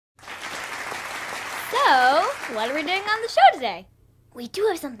So, what are we doing on the show today? We do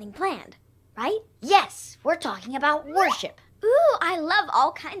have something planned, right? Yes, we're talking about worship. Ooh, I love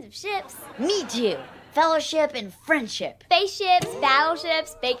all kinds of ships. Me too. Fellowship and friendship. Spaceships,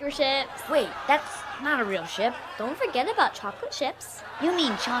 battleships, baker ships. Wait, that's not a real ship. Don't forget about chocolate ships. You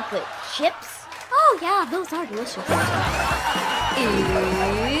mean chocolate chips? Oh yeah, those are delicious.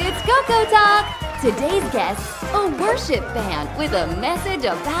 It's Coco Talk! Today's guests, a worship band with a message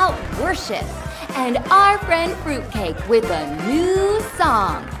about worship. And our friend Fruitcake with a new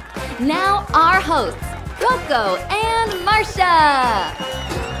song. Now our hosts, Coco and Marsha.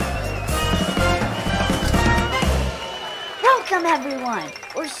 Welcome everyone!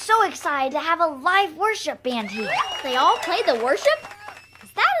 We're so excited to have a live worship band here. They all play the worship?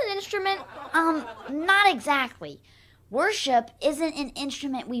 Is that an instrument? Not exactly. Worship isn't an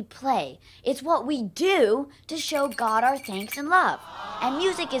instrument we play. It's what we do to show God our thanks and love. And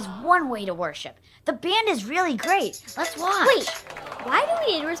music is one way to worship. The band is really great. Let's watch. Wait, why do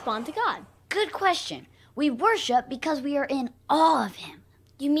we need to respond to God? Good question. We worship because we are in awe of Him.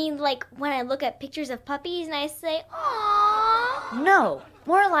 You mean like when I look at pictures of puppies and I say, aww? No,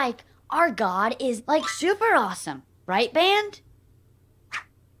 more like our God is like super awesome. Right, band?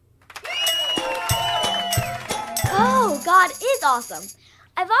 Oh, God is awesome.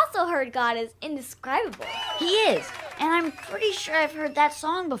 I've also heard God is indescribable. He is, and I'm pretty sure I've heard that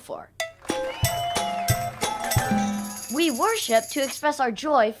song before. We worship to express our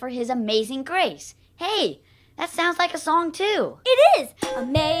joy for His amazing grace. Hey, that sounds like a song too. It is!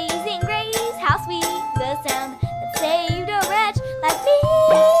 Amazing grace, how sweet the sound that saved a wretch like me.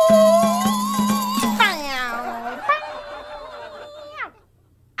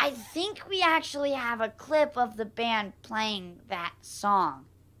 I think we actually have a clip of the band playing that song.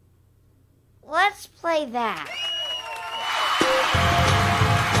 Let's play that.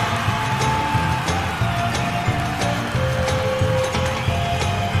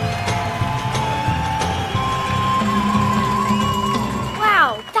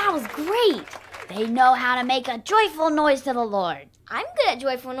 Wow, that was great! They know how to make a joyful noise to the Lord. I'm good at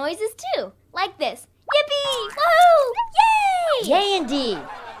joyful noises too, like this. Yippee! Woohoo! Yay! Yay indeed!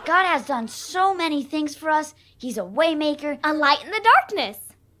 God has done so many things for us. He's a waymaker. A light in the darkness.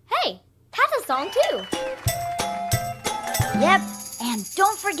 Hey, that's a song too. Yep, and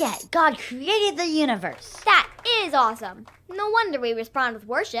don't forget, God created the universe. That is awesome. No wonder we respond with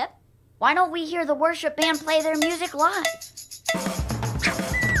worship. Why don't we hear the worship band play their music live?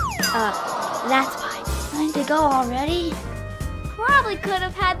 That's fine. Time to go already? Probably could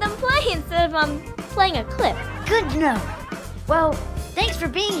have had them play instead of playing a clip. Good to know. Well, thanks for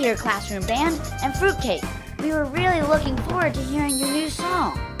being here, Classroom Band and Fruitcake. We were really looking forward to hearing your new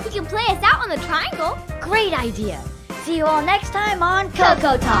song. You can play us out on the triangle. Great idea. See you all next time on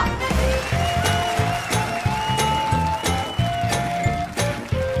Coco Talk.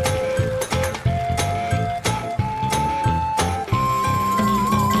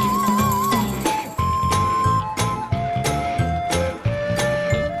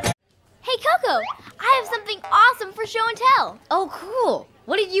 Hey, Coco, I have something awesome for show and tell. Oh, cool.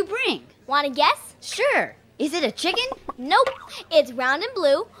 What did you bring? Want to guess? Sure. Is it a chicken? Nope. It's round and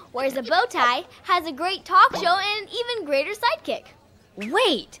blue, wears a bow tie, has a great talk show, and an even greater sidekick.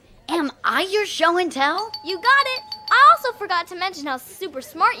 Wait, am I your show and tell? You got it. I also forgot to mention how super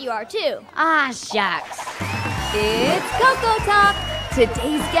smart you are, too. Ah, shucks. It's Coco Talk!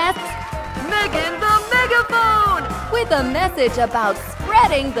 Today's guests, Megan the Megaphone! With a message about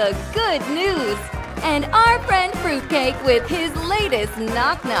spreading the good news. And our friend Fruitcake with his latest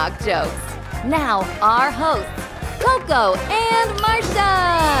knock-knock jokes. Now, our hosts, Coco and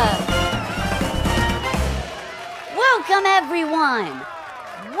Marsha! Welcome, everyone.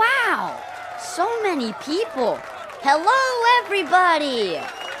 Wow, so many people. Hello, everybody.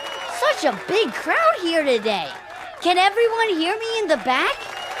 Such a big crowd here today. Can everyone hear me in the back?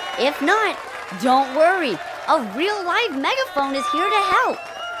 If not, don't worry. A real live megaphone is here to help.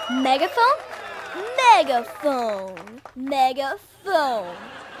 Megaphone? Megaphone. Megaphone.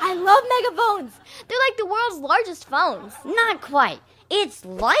 I love megaphones. They're like the world's largest phones. Not quite. It's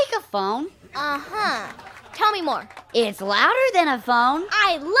like a phone. Uh-huh. Tell me more. It's louder than a phone.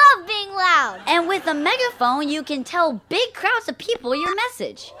 I love being loud. And with a megaphone, you can tell big crowds of people your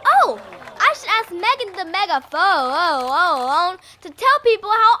message. Oh, I should ask Megan the Megaphone to tell people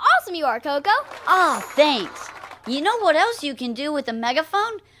how awesome you are, Coco. Oh, thanks. You know what else you can do with a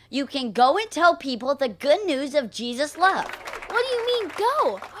megaphone? You can go and tell people the good news of Jesus' love. What do you mean,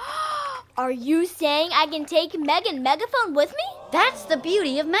 go? Are you saying I can take Megan Megaphone with me? That's the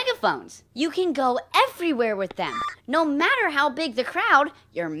beauty of megaphones. You can go everywhere with them. No matter how big the crowd,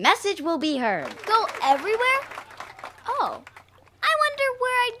 your message will be heard. Go everywhere? Oh, I wonder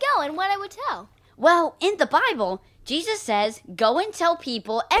where I'd go and what I would tell. Well, in the Bible, Jesus says, go and tell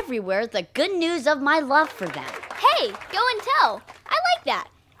people everywhere the good news of my love for them. Hey, go and tell. I like that.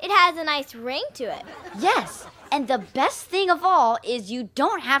 It has a nice ring to it. Yes, and the best thing of all is you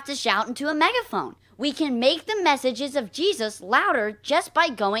don't have to shout into a megaphone. We can make the messages of Jesus louder just by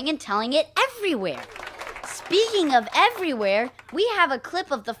going and telling it everywhere. Speaking of everywhere, we have a clip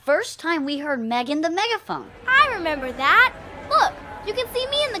of the first time we heard Megan the megaphone. I remember that. Look, you can see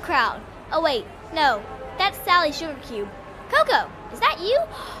me in the crowd. Oh wait, no, that's Sally Sugar Cube. Coco, is that you?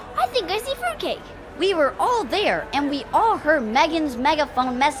 I think I see Fruitcake. We were all there, and we all heard Megan's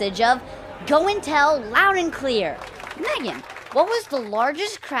megaphone message of, go and tell loud and clear. Megan, what was the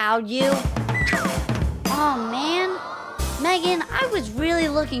largest crowd you... Oh, man. Megan, I was really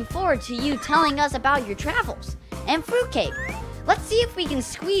looking forward to you telling us about your travels. And Fruitcake, let's see if we can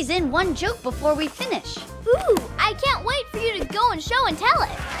squeeze in one joke before we finish. Ooh, I can't wait for you to go and show and tell it.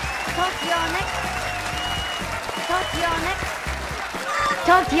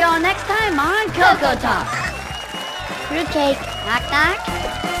 Talk to y'all next time on Coco Talk. Fruitcake, knock knock.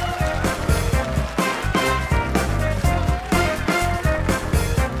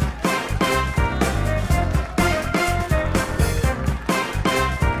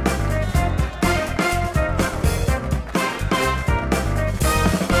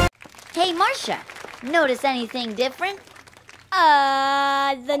 Hey, Marcia, notice anything different?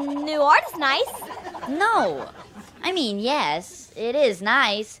 The new art is nice. No. I mean, yes, it is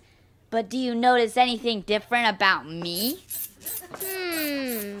nice. But do you notice anything different about me?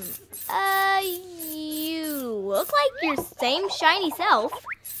 You look like your same shiny self.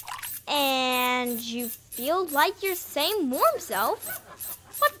 And you feel like your same warm self.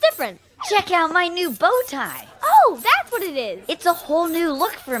 What's different? Check out my new bow tie. Oh, that's what it is. It's a whole new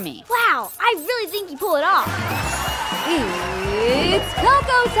look for me. Wow, I really think you pull it off. It's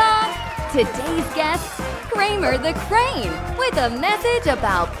Coco Talk! Today's guest, Kramer the Crane, with a message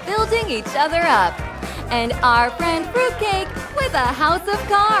about building each other up. And our friend Fruitcake with a house of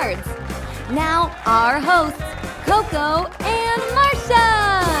cards. Now, our hosts, Coco and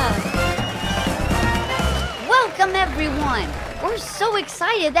Marcia! Welcome, everyone. We're so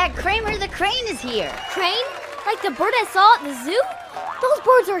excited that Kramer the Crane is here. Crane? Like the bird I saw at the zoo? Those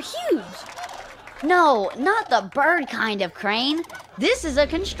birds are huge. No, not the bird kind of crane. This is a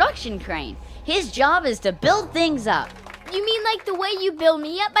construction crane. His job is to build things up. You mean like the way you build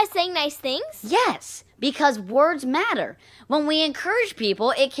me up by saying nice things? Yes, because words matter. When we encourage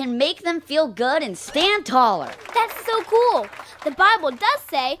people, it can make them feel good and stand taller. That's so cool. The Bible does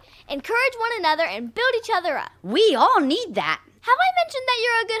say, encourage one another and build each other up. We all need that. Have I mentioned that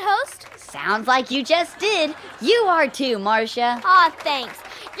you're a good host? Sounds like you just did. You are too, Marcia. Aw, thanks.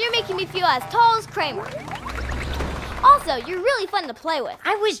 You're making me feel as tall as Kramer. Also, you're really fun to play with.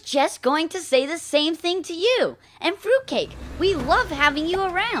 I was just going to say the same thing to you. And Fruitcake, we love having you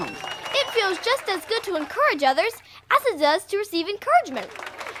around. It feels just as good to encourage others as it does to receive encouragement.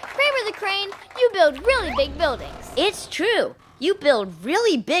 Kramer the Crane, you build really big buildings. It's true. You build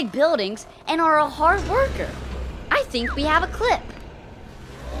really big buildings and are a hard worker. I think we have a clip.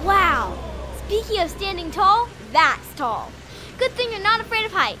 Wow. Speaking of standing tall, that's tall. Good thing you're not afraid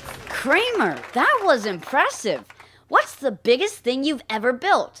of heights. Kramer, that was impressive. What's the biggest thing you've ever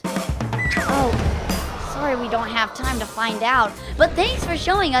built? Oh, sorry we don't have time to find out, but thanks for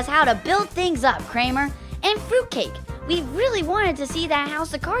showing us how to build things up, Kramer. And Fruitcake, we really wanted to see that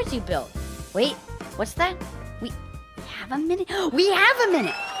house of cards you built. Wait, what's that? We have a minute? We have a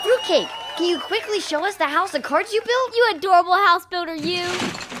minute! Fruitcake, can you quickly show us the house of cards you built? You adorable house builder, you.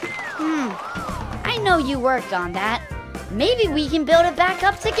 I know you worked on that. Maybe we can build it back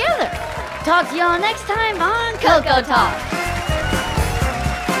up together. Talk to y'all next time on Coco Talk.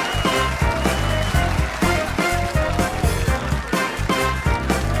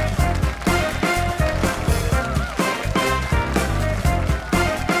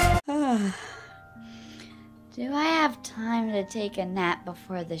 Do I have time to take a nap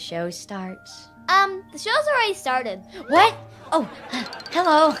before the show starts? The show's already started. What? Oh,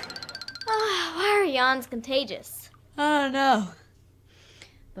 hello. Why are yawns contagious? Oh, no.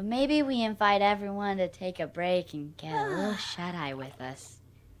 But maybe we invite everyone to take a break and get a little shut-eye with us.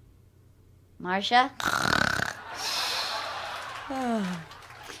 Marcia?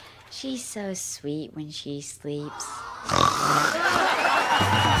 She's so sweet when she sleeps.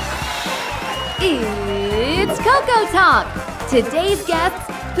 It's Coco Talk! Today's guest,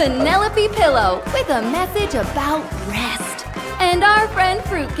 Penelope Pillow, with a message about rest. And our friend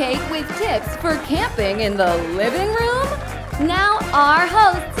Fruitcake with tips for camping in the living room? Now our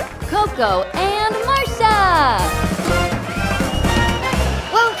hosts, Coco and Marcia!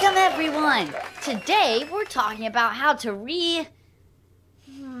 Welcome, everyone! Today, we're talking about how to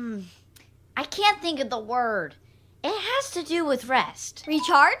I can't think of the word. It has to do with rest.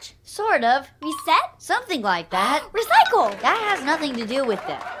 Recharge? Sort of. Reset? Something like that. Recycle? That has nothing to do with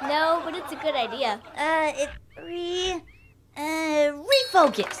it. No, but it's a good idea.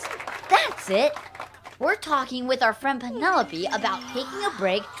 Refocus. That's it. We're talking with our friend Penelope about taking a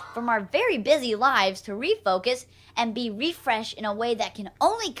break from our very busy lives to refocus and be refreshed in a way that can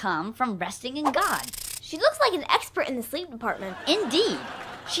only come from resting in God. She looks like an expert in the sleep department. Indeed.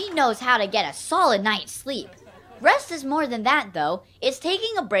 She knows how to get a solid night's sleep. Rest is more than that, though. It's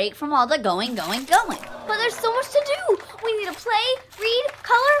taking a break from all the going. But there's so much to do. We need to play, read,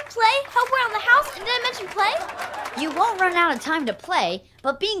 color, play, help around the house, and did I mention play? You won't run out of time to play,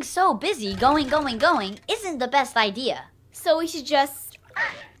 but being so busy going isn't the best idea. So we should just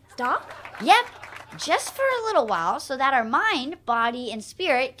stop? Yep, just for a little while so that our mind, body, and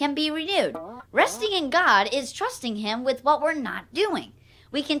spirit can be renewed. Resting in God is trusting Him with what we're not doing.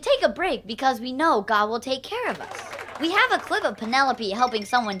 We can take a break because we know God will take care of us. We have a clip of Penelope helping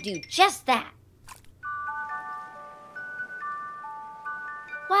someone do just that.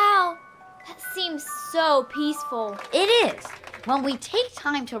 Wow, that seems so peaceful. It is. When we take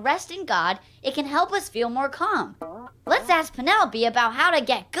time to rest in God, it can help us feel more calm. Let's ask Penelope about how to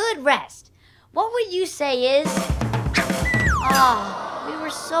get good rest. What would you say is... we were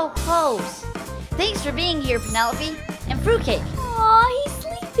so close. Thanks for being here, Penelope. And Fruitcake. Aw, he's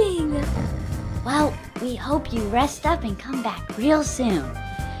sleeping. Well, we hope you rest up and come back real soon.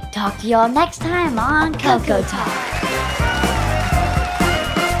 Talk to y'all next time on Coco Talk.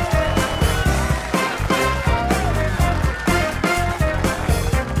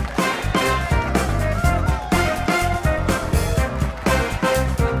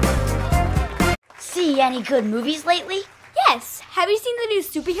 See any good movies lately? Yes. Have you seen the new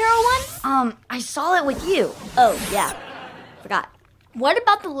superhero one? I saw it with you. Oh, yeah. Forgot. What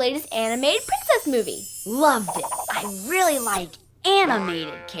about the latest animated princess movie? Loved it. I really like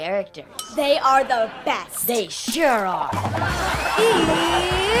animated characters. They are the best. They sure are.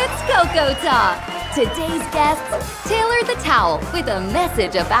 It's Coco Talk. Today's guests, Taylor the Towel with a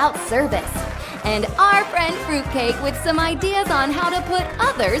message about service. And our friend Fruitcake with some ideas on how to put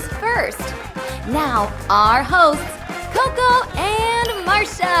others first. Now, our hosts, Coco and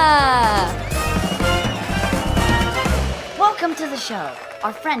Marcia. Welcome to the show.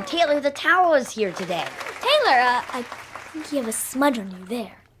 Our friend Taylor the Towel is here today. Taylor, I think you have a smudge on you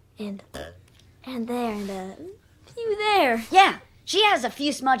there. And there, and a few there. Yeah, she has a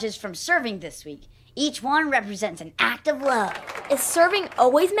few smudges from serving this week. Each one represents an act of love. Is serving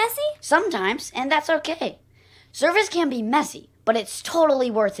always messy? Sometimes, and that's okay. Service can be messy, but it's totally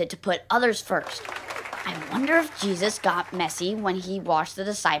worth it to put others first. I wonder if Jesus got messy when he washed the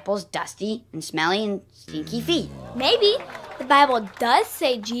disciples' dusty and smelly and stinky feet. Maybe. The Bible does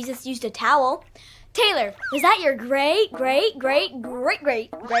say Jesus used a towel. Taylor, was that your great?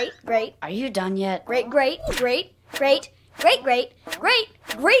 Are you done yet? Great grandpa?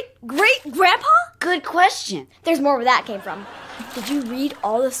 Good question. There's more where that came from. Did you read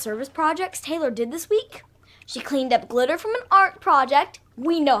all the service projects Taylor did this week? She cleaned up glitter from an art project.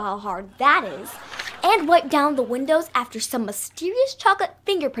 We know how hard that is. And wiped down the windows after some mysterious chocolate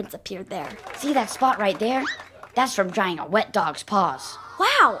fingerprints appeared there. See that spot right there? That's from drying a wet dog's paws.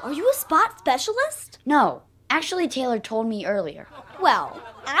 Wow, are you a spot specialist? No, actually Taylor told me earlier. Well,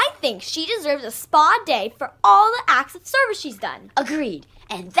 I think she deserves a spa day for all the acts of service she's done. Agreed.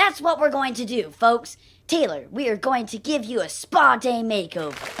 And that's what we're going to do, folks. Taylor, we are going to give you a spa day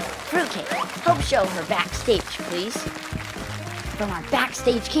makeover. Fruitcake, help show her backstage, please. From our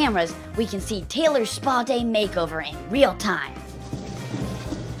backstage cameras, we can see Taylor's spa day makeover in real time.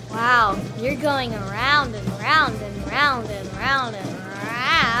 Wow, you're going around and round and round and round and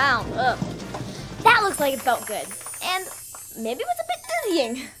round. Ugh. That looks like it felt good. And maybe it was a bit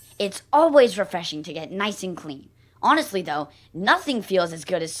dizzying. It's always refreshing to get nice and clean. Honestly, though, nothing feels as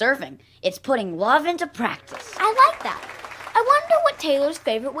good as serving. It's putting love into practice. I like that. I wonder what Taylor's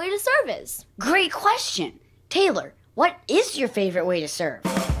favorite way to serve is. Great question. Taylor, what is your favorite way to serve?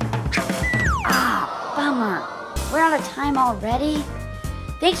 Bummer. We're out of time already.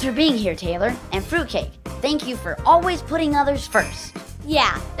 Thanks for being here, Taylor. And Fruitcake, thank you for always putting others first.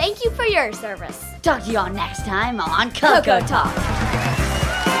 Yeah, thank you for your service. Talk to y'all next time on Coco Talk.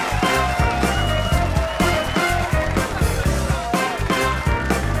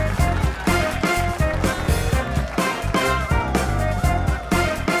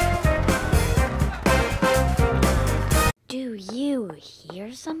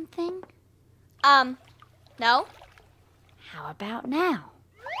 something? No. How about now?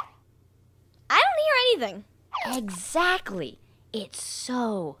 I don't hear anything. Exactly. It's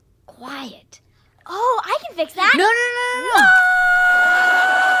so quiet. Oh, I can fix that. No.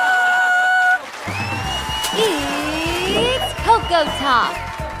 It's Coco Talk.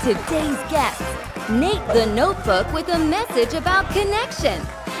 Today's guest, Nate the Notebook with a message about connection.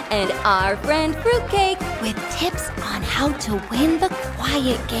 And our friend Fruitcake with tips on how to win the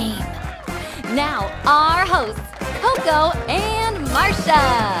quiet game. Now, our hosts, Coco and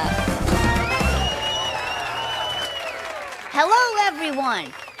Marcia. Hello,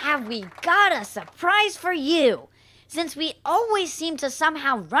 everyone. Have we got a surprise for you? Since we always seem to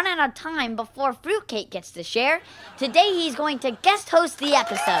somehow run out of time before Fruitcake gets to share, today he's going to guest host the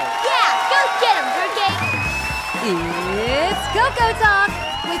episode. Yeah, go get him, Fruitcake. It's Coco Talk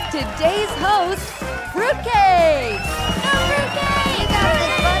with today's host, Fruitcake. Go, Fruitcake. You got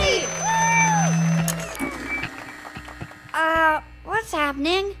this, buddy. What's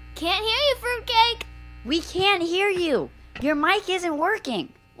happening? Can't hear you, Fruitcake. We can't hear you. Your mic isn't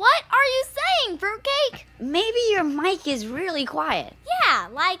working. What are you saying, Fruitcake? Maybe your mic is really quiet. Yeah,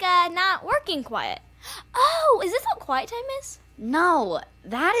 like not working quiet. Oh, is this what quiet time is? No,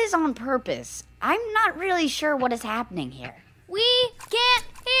 that is on purpose. I'm not really sure what is happening here. We can't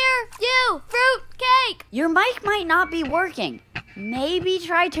hear you, Fruitcake. Your mic might not be working. Maybe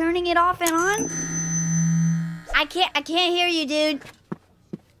try turning it off and on? I can't hear you, dude.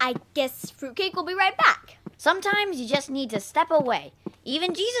 I guess Fruitcake will be right back. Sometimes you just need to step away.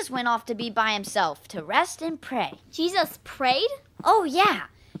 Even Jesus went off to be by himself to rest and pray. Jesus prayed? Oh, yeah.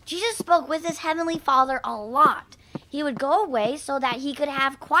 Jesus spoke with his heavenly Father a lot. He would go away so that he could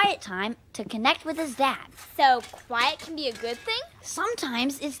have quiet time to connect with his dad. So quiet can be a good thing?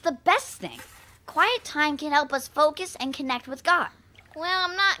 Sometimes it's the best thing. Quiet time can help us focus and connect with God. Well,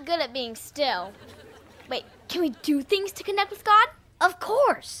 I'm not good at being still. Wait, can we do things to connect with God? Of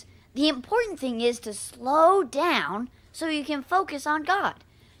course. The important thing is to slow down so you can focus on God.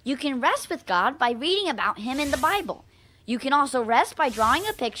 You can rest with God by reading about him in the Bible. You can also rest by drawing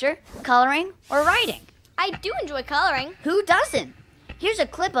a picture, coloring, or writing. I do enjoy coloring. Who doesn't? Here's a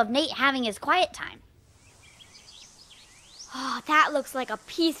clip of Nate having his quiet time. Oh, that looks like a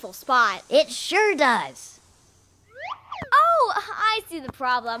peaceful spot. It sure does. Oh, I see the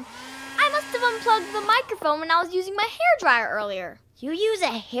problem. I must have unplugged the microphone when I was using my hairdryer earlier. You use a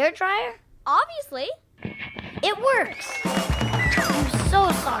hairdryer? Obviously. It works. I'm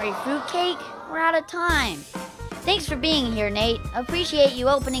so sorry, Fruitcake. We're out of time. Thanks for being here, Nate. Appreciate you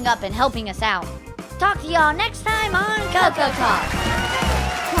opening up and helping us out. Talk to y'all next time on Coco Talk.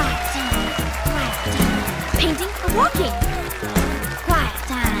 Quiet time, quiet time. Painting or walking. Quiet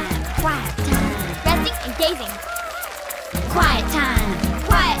time, quiet time. Resting and gazing. Quiet time,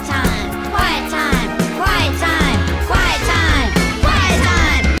 quiet time, quiet time, quiet time, quiet time, quiet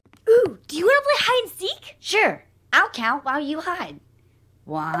time. Ooh, do you want to play hide and seek? Sure, I'll count while you hide.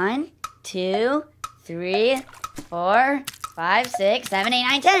 1, 2, 3, 4, 5, 6, 7, 8,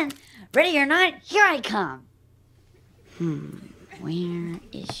 9, 10. Ready or not, here I come. Where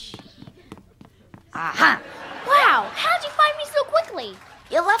is she? Aha! Wow, how'd you find me so quickly?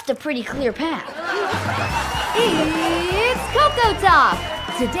 You left a pretty clear path. It's Coco Talk.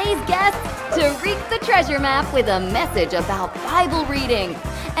 Today's guest, Tariq the Treasure Map with a message about Bible reading.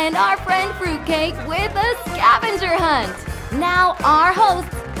 And our friend Fruitcake with a scavenger hunt. Now our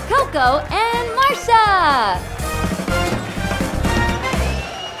hosts, Coco and Marcia.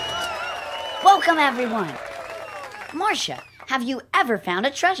 Welcome, everyone. Marcia, have you ever found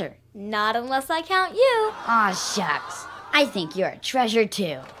a treasure? Not unless I count you. Aw, shucks. I think you're a treasure,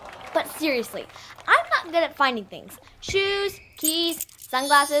 too. But seriously, I'm not good at finding things. Shoes, keys,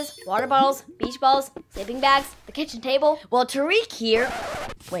 sunglasses, water bottles, beach balls, sleeping bags, the kitchen table. Well, Tariq here...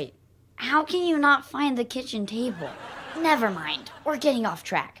 Wait, how can you not find the kitchen table? Never mind, we're getting off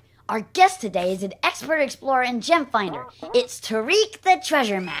track. Our guest today is an expert explorer and gem finder. It's Tariq the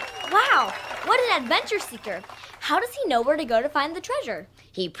Treasure Map. Wow, what an adventure seeker. How does he know where to go to find the treasure?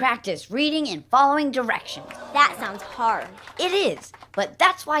 He practiced reading and following directions. That sounds hard. It is, but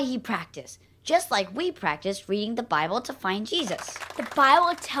that's why he practiced. Just like we practice reading the Bible to find Jesus. The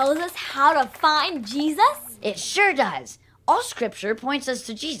Bible tells us how to find Jesus? It sure does. All scripture points us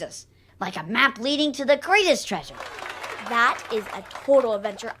to Jesus, like a map leading to the greatest treasure. That is a total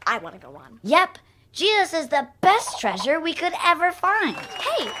adventure I want to go on. Yep, Jesus is the best treasure we could ever find.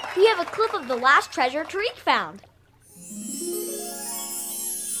 Hey, we have a clip of the last treasure Tariq found.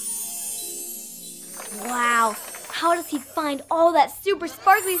 Wow, how does he find all that super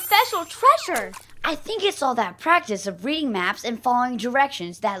sparkly special treasure? I I think it's all that practice of reading maps and following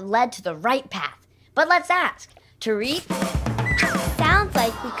directions that led to the right path. But let's ask. Tariq? Sounds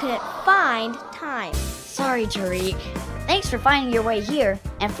like we couldn't find time. Sorry, Tariq. Thanks for finding your way here,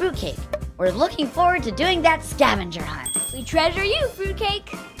 and Fruitcake. We're looking forward to doing that scavenger hunt. We treasure you,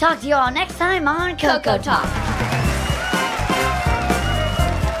 Fruitcake. Talk to you all next time on Cocoa Talk.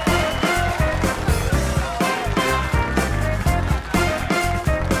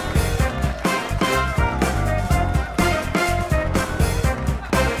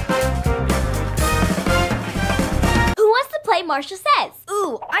 Play Marsha Says.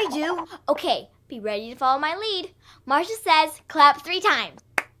 Ooh, I do. Okay, be ready to follow my lead. Marsha says, clap 3 times.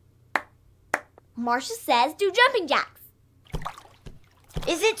 Marsha says, do jumping jacks.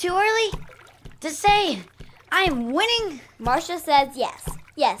 Is it too early to say I'm winning? Marsha says yes.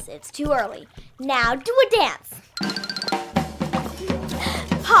 Yes, it's too early. Now do a dance.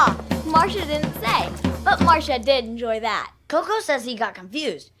 Ha! Marsha didn't say, but Marsha did enjoy that. Coco says he got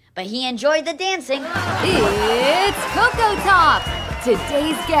confused, but he enjoyed the dancing. It's Cocoa Talk!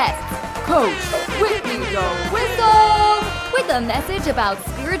 Today's guests, Coach Whitney the Whistle, with a message about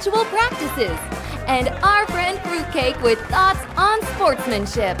spiritual practices, and our friend Fruitcake with thoughts on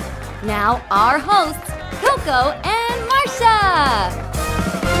sportsmanship. Now our hosts, Coco and Marsha.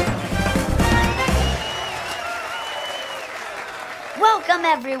 Welcome,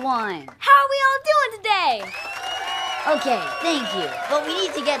 everyone. How are we all doing today? Okay, thank you. But we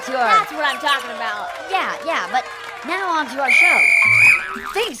need to get to our... That's what I'm talking about. Yeah, but now on to our show.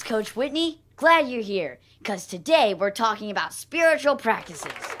 Thanks, Coach Whitney. Glad you're here, because today we're talking about spiritual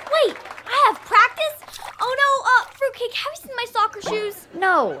practices. Wait, I have practice? Oh no, Fruitcake, have you seen my soccer shoes?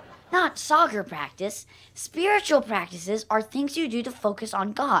 No, not soccer practice. Spiritual practices are things you do to focus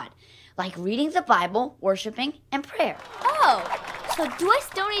on God, like reading the Bible, worshiping, and prayer. Oh, so do I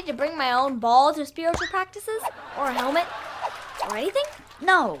still need to bring my own ball to spiritual practices? Or a helmet? Or anything?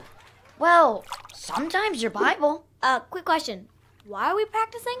 No. Well, sometimes your Bible. Quick question. Why are we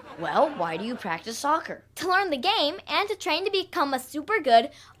practicing? Well, why do you practice soccer? To learn the game and to train to become a super good,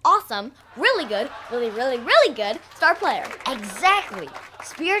 awesome, really good, really good star player. Exactly.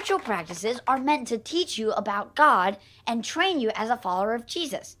 Spiritual practices are meant to teach you about God and train you as a follower of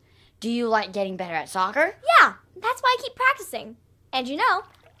Jesus. Do you like getting better at soccer? Yeah, that's why I keep practicing. And you know,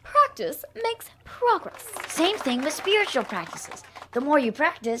 practice makes progress. Same thing with spiritual practices. The more you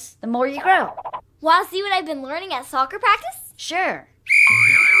practice, the more you grow. Want to see what I've been learning at soccer practice? Sure.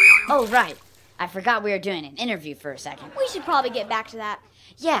 Oh, right. I forgot we were doing an interview for a second. We should probably get back to that.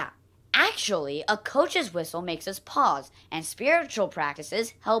 Yeah. Actually, a coach's whistle makes us pause, and spiritual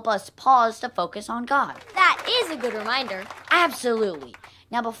practices help us pause to focus on God. That is a good reminder. Absolutely.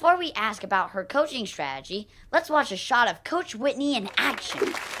 Now, before we ask about her coaching strategy, let's watch a shot of Coach Whitney in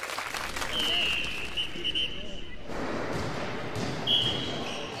action.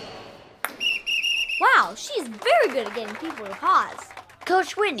 Wow, she's very good at getting people to pause.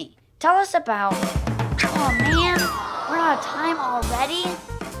 Coach Whitney, tell us about... Oh, man, we're out of time already?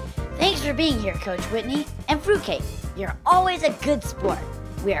 Thanks for being here, Coach Whitney. And Fruitcake, you're always a good sport.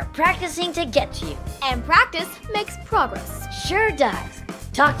 We are practicing to get to you. And practice makes progress. Sure does.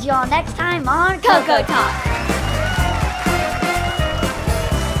 Talk to you all next time on Cocoa Talk.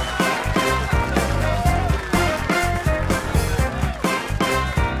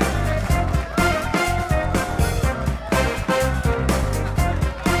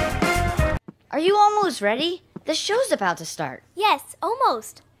 Are you almost ready? The show's about to start. Yes,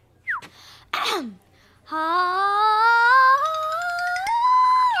 almost.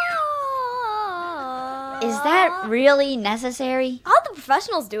 Is that really necessary? All the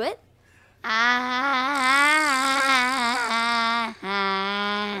professionals do it.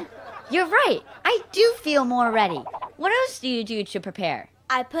 You're right. I do feel more ready. What else do you do to prepare?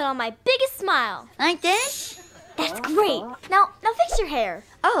 I put on my biggest smile. Like this? That's great. Now fix your hair.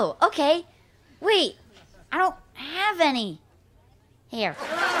 Oh, okay. Wait, I don't have any. Here.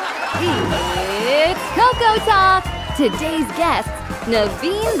 It's Cocoa Talk! Today's guests,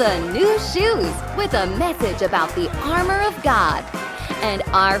 Naveen the New Shoes, with a message about the armor of God. And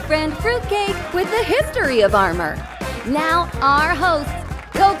our friend Fruitcake with the history of armor. Now our hosts,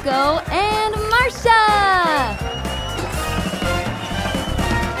 Coco and Marsha!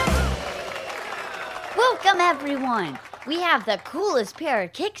 Welcome, everyone. We have the coolest pair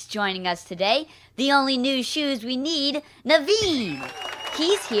of kicks joining us today. The only new shoes we need, Naveen.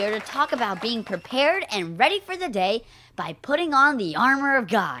 He's here to talk about being prepared and ready for the day by putting on the armor of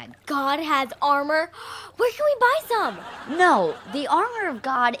God. God has armor. Where can we buy some? No, the armor of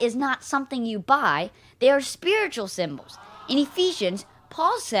God is not something you buy. They are spiritual symbols. In Ephesians,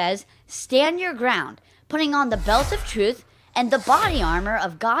 Paul says, stand your ground, putting on the belt of truth and the body armor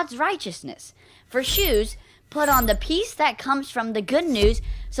of God's righteousness. For shoes, put on the peace that comes from the good news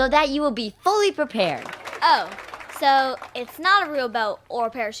so that you will be fully prepared. Oh, so it's not a real belt or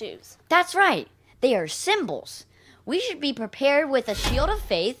a pair of shoes. That's right. They are symbols. We should be prepared with a shield of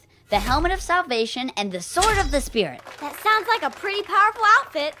faith, the helmet of salvation, and the sword of the Spirit. That sounds like a pretty powerful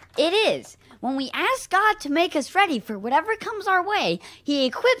outfit. It is. When we ask God to make us ready for whatever comes our way, He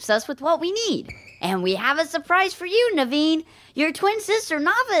equips us with what we need. And we have a surprise for you, Naveen. Your twin sister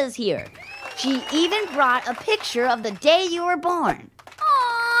Nava is here. She even brought a picture of the day you were born.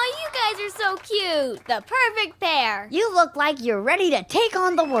 Aw, you guys are so cute. The perfect pair. You look like you're ready to take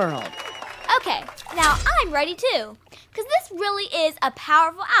on the world. Okay, now I'm ready too. Because this really is a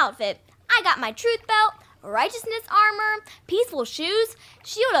powerful outfit. I got my truth belt, righteousness armor, peaceful shoes,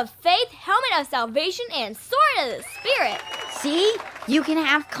 shield of faith, helmet of salvation, and sword of the Spirit. See? You can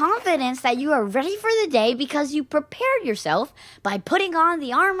have confidence that you are ready for the day because you prepared yourself by putting on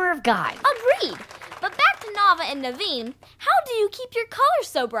the armor of God. Agreed. But back to Nava and Naveen, how do you keep your colors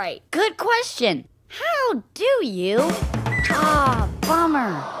so bright? Good question. How do you?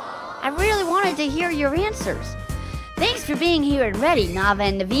 Bummer. I really wanted to hear your answers. Thanks for being here and ready, Nava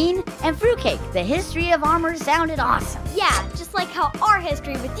and Naveen. And Fruitcake, the history of armor sounded awesome. Yeah, just like how our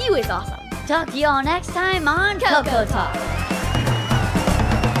history with you is awesome. Talk to y'all next time on Coco Talk.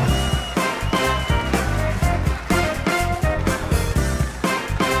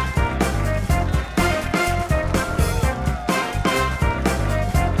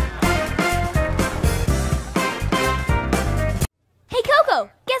 Hey Coco,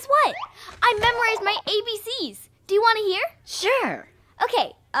 guess what? I memorized my ABCs. Do you want to hear? Sure.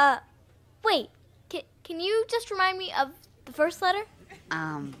 Okay, wait. Can you just remind me of the first letter?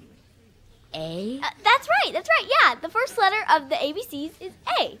 A? That's right, yeah. The first letter of the ABCs is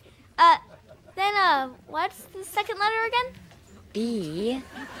A. Then, what's the second letter again? B.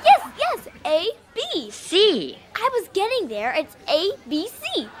 Yes, A, B. C. I was getting there. It's A, B,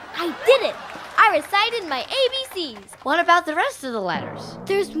 C. I did it. I recited my ABCs. What about the rest of the letters?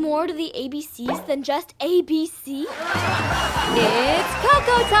 There's more to the ABCs than just ABC? It's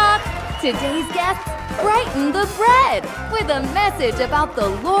Coco Talk! Today's guests brighten the bread with a message about the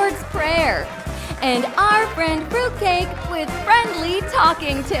Lord's Prayer. And our friend Fruitcake with friendly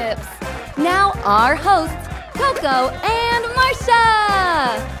talking tips. Now our hosts, Coco and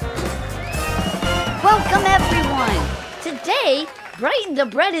Marsha! Welcome, everyone! Today, Brighten the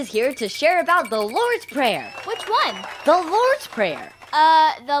Bread is here to share about the Lord's Prayer. Which one? The Lord's Prayer.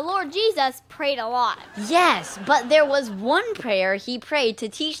 The Lord Jesus prayed a lot. Yes, but there was one prayer he prayed to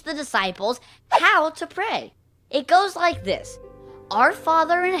teach the disciples how to pray. It goes like this: Our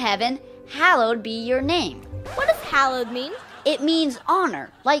Father in heaven, hallowed be your name. What does hallowed mean? It means honor,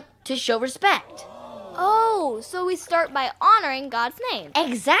 like to show respect. Oh, so we start by honoring God's name.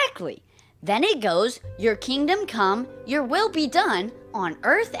 Exactly. Then it goes, your kingdom come, your will be done, on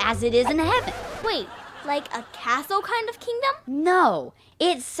earth as it is in heaven. Wait, like a castle kind of kingdom? No,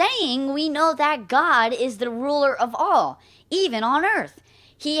 it's saying we know that God is the ruler of all, even on earth.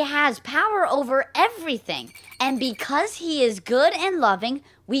 He has power over everything, and because he is good and loving,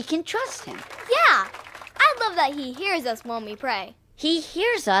 we can trust him. Yeah, I love that he hears us when we pray. He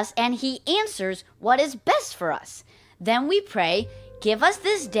hears us and he answers what is best for us. Then we pray, give us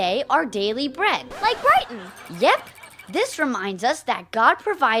this day our daily bread. Like Brighton. Yep. This reminds us that God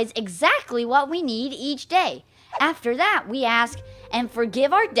provides exactly what we need each day. After that, we ask, and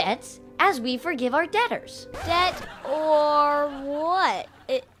forgive our debts as we forgive our debtors. Debt or what?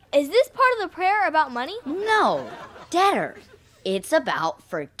 Is this part of the prayer about money? No, debtor. It's about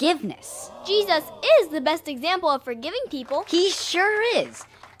forgiveness. Jesus is the best example of forgiving people. He sure is.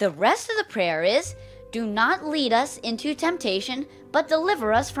 The rest of the prayer is, do not lead us into temptation, but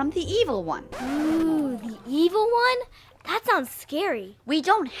deliver us from the evil one. Ooh, the evil one? That sounds scary. We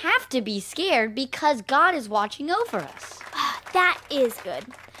don't have to be scared because God is watching over us. That is good.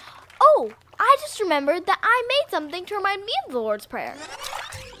 Oh, I just remembered that I made something to remind me of the Lord's Prayer.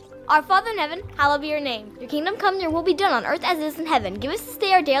 Our Father in heaven, hallowed be your name. Your kingdom come, your will be done on earth as it is in heaven. Give us this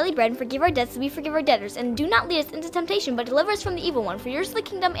day our daily bread, and forgive our debts as we forgive our debtors. And do not lead us into temptation, but deliver us from the evil one. For yours is the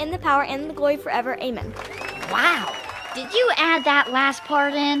kingdom, and the power, and the glory forever. Amen. Wow. Did you add that last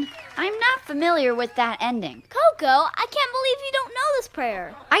part in? I'm not familiar with that ending. Coco, I can't believe you don't know this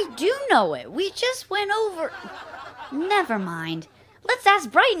prayer. I do know it. We just went over... Never mind. Let's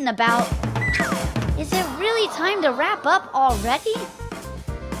ask Brighton about... Is it really time to wrap up already?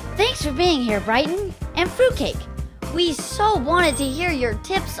 Thanks for being here, Brighton. And Fruitcake. We so wanted to hear your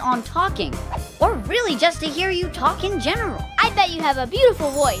tips on talking. Or really just to hear you talk in general. I bet you have a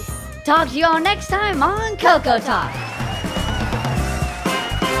beautiful voice. Talk to y'all next time on Coco Talk.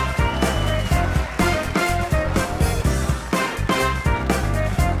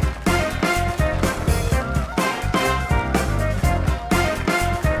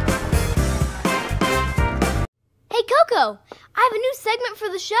 Hey, Coco, I have a new segment for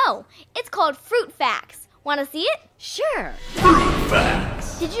the show. It's called Fruit Facts. Want to see it? Sure. Fruit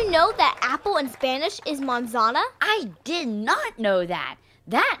facts. Did you know that apple in Spanish is manzana? I did not know that.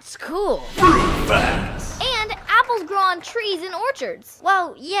 That's cool. Fruit facts. And apples grow on trees in orchards.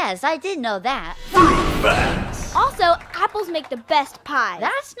 Well, yes, I did know that. Fruit facts. Also, apples make the best pie.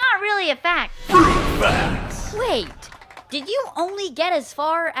 That's not really a fact. Fruit facts. Wait, did you only get as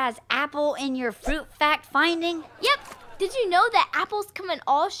far as apple in your fruit fact finding? Yep. Did you know that apples come in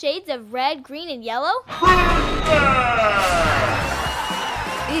all shades of red, green, and yellow?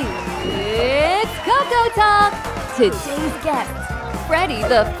 It's Coco Talk! Today's guest, Freddie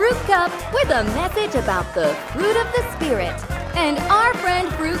the Fruit Cup, with a message about the fruit of the spirit, and our friend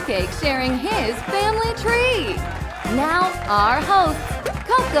Fruitcake sharing his family tree. Now, our hosts,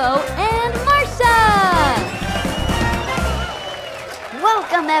 Coco and Marcia!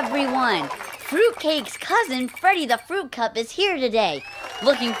 Welcome, everyone. Fruitcake's cousin, Freddie the Fruit Cup, is here today.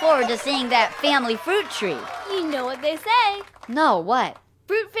 Looking forward to seeing that family fruit tree. You know what they say. No, what?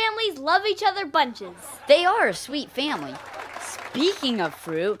 Fruit families love each other bunches. They are a sweet family. Speaking of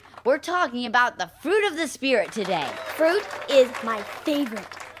fruit, we're talking about the fruit of the spirit today. Fruit is my favorite.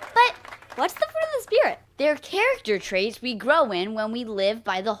 But what's the fruit of the spirit? They're character traits we grow in when we live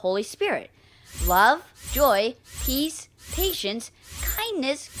by the Holy Spirit. Love, joy, peace, patience,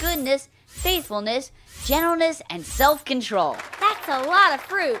 kindness, goodness, faithfulness, gentleness, and self-control. That's a lot of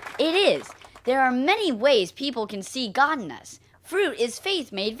fruit. It is. There are many ways people can see God in us. Fruit is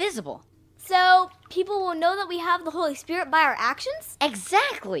faith made visible. So, people will know that we have the Holy Spirit by our actions?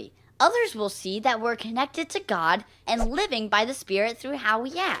 Exactly. Others will see that we're connected to God and living by the Spirit through how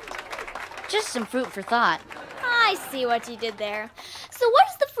we act. Just some fruit for thought. I see what you did there. So what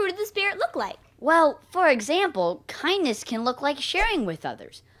does the fruit of the Spirit look like? Well, for example, kindness can look like sharing with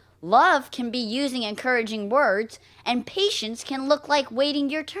others. Love can be using encouraging words, and patience can look like waiting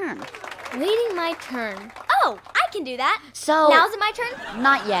your turn. Waiting my turn. Oh, I can do that. So... Now's it my turn?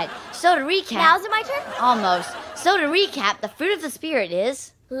 Not yet. So to recap... Now's it my turn? Almost. So to recap, the fruit of the Spirit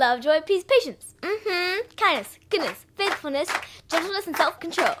is... Love, joy, peace, patience. Kindness, goodness, faithfulness, gentleness, and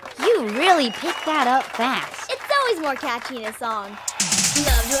self-control. You really picked that up fast. It's always more catchy in a song.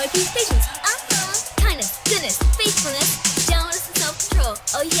 Love, joy, peace, patience. Kindness, goodness, faithfulness, gentleness, and self-control.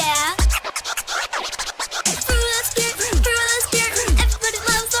 Oh yeah. Fruit of the Spirit, fruit of the Spirit. Everybody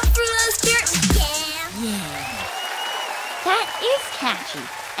loves the fruit of the Spirit. Yeah. That is catchy,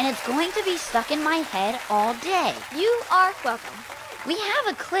 and it's going to be stuck in my head all day. You are welcome. We have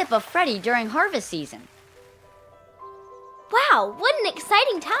a clip of Freddie during harvest season. Wow, what an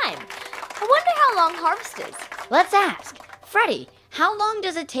exciting time. I wonder how long harvest is. Let's ask. Freddie, how long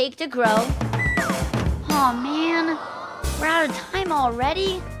does it take to grow? Aw, man. We're out of time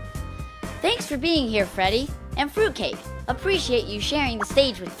already. Thanks for being here, Freddie. And Fruitcake, appreciate you sharing the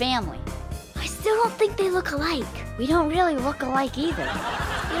stage with family. I still don't think they look alike. We don't really look alike either.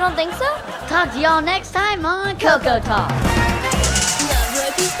 You don't think so? Talk to y'all next time on Coco Talk. Love, joy,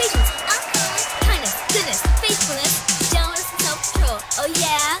 peace, patience. Kindness, goodness, faithfulness, gentleness, and self-control. Oh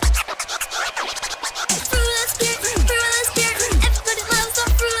yeah. Fruit of the Spirit, fruit of the Spirit. Everybody loves the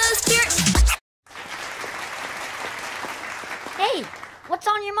fruit of the Spirit. Hey, what's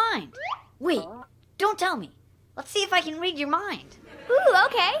on your mind? Wait, don't tell me. Let's see if I can read your mind. Ooh,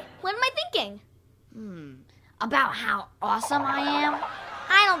 okay. What am I thinking? About how awesome I am?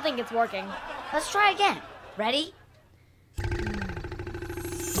 I don't think it's working. Let's try again. Ready?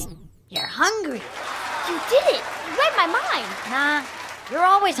 You're hungry. You did it. You read my mind. Nah, you're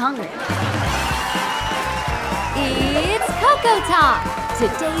always hungry. It's Coco Talk!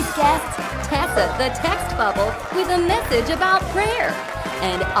 Today's guest, Tessa the Text Bubble, with a message about prayer.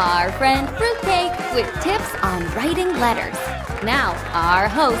 And our friend Fruitcake with tips on writing letters. Now, our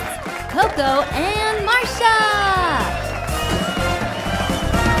hosts, Coco and Marcia!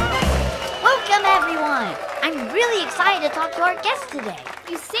 Welcome, everyone. I'm really excited to talk to our guest today.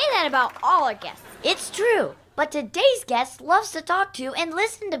 You say that about all our guests. It's true, but today's guest loves to talk to and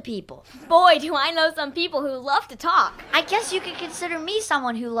listen to people. Boy, do I know some people who love to talk. I guess you could consider me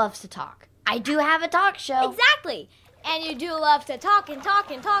someone who loves to talk. I do have a talk show. Exactly. And you do love to talk and talk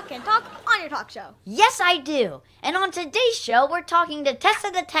and talk and talk on your talk show. Yes, I do. And on today's show, we're talking to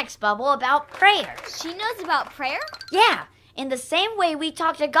Tessa the Text Bubble about prayer. She knows about prayer? Yeah, In the same way we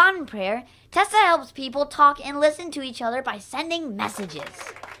talk to God in prayer, Tessa helps people talk and listen to each other by sending messages.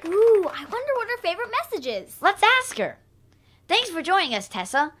 Ooh, I wonder what her favorite message is. Let's ask her. Thanks for joining us,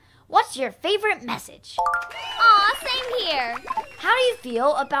 Tessa. What's your favorite message? Aw, same here. How do you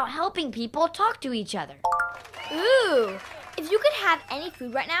feel about helping people talk to each other? Ooh, if you could have any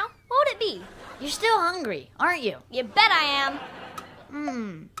food right now, what would it be? You're still hungry, aren't you? You bet I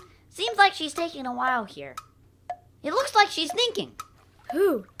am. Seems like she's taking a while here. It looks like she's thinking.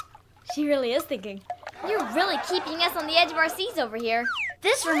 Ooh, she really is thinking. You're really keeping us on the edge of our seats over here.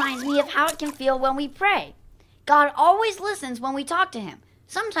 This reminds me of how it can feel when we pray. God always listens when we talk to Him.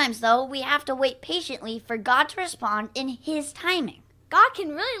 Sometimes, though, we have to wait patiently for God to respond in His timing. God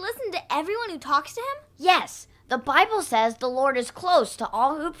can really listen to everyone who talks to Him? Yes, the Bible says the Lord is close to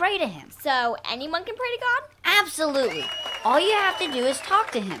all who pray to Him. So anyone can pray to God? Absolutely. All you have to do is talk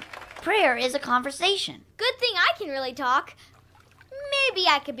to Him. Prayer is a conversation. Good thing I can really talk. Maybe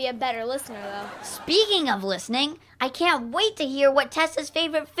I could be a better listener, though. Speaking of listening, I can't wait to hear what Tessa's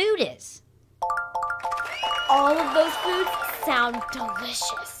favorite food is. All of those foods sound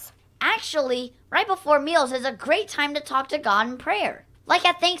delicious. Actually, right before meals is a great time to talk to God in prayer, like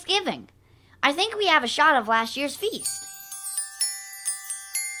at Thanksgiving. I think we have a shot of last year's feast.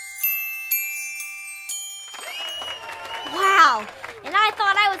 Wow, and I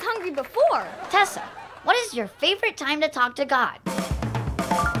thought I was hungry before. Tessa, what is your favorite time to talk to God?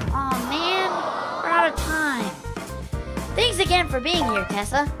 Aw, man, we're out of time. Thanks again for being here,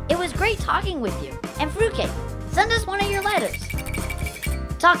 Tessa. It was great talking with you. And Fruitcake, send us one of your letters.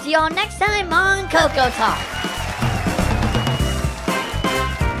 Talk to y'all next time on Cocoa Talk.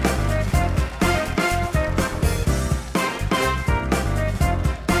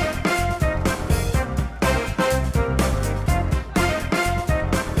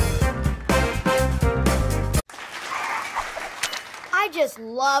 I just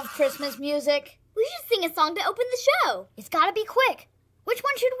love Christmas music. We should sing a song to open the show. It's gotta be quick. Which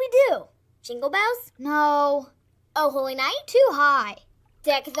one should we do? Jingle bells? No. Oh, Holy Night? Too high.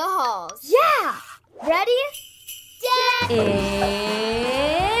 Deck the halls. Yeah! Ready?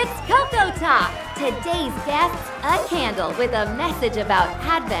 It's Cocoa Talk. Today's guests, a candle with a message about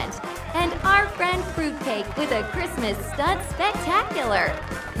Advent, and our friend Fruitcake with a Christmas stunt spectacular.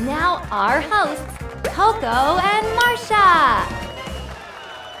 Now our hosts, Coco and Marsha.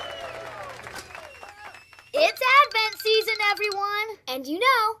 It's Advent season, everyone. And you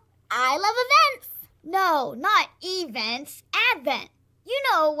know, I love events. No, not events. Advent. You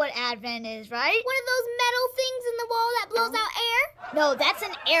know what Advent is, right? One of those metal things in the wall that blows out air? No, that's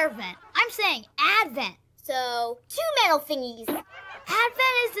an air vent. I'm saying Advent. So, two metal thingies.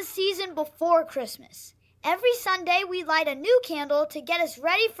 Advent is the season before Christmas. Every Sunday, we light a new candle to get us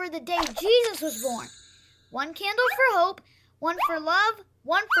ready for the day Jesus was born. One candle for hope, one for love,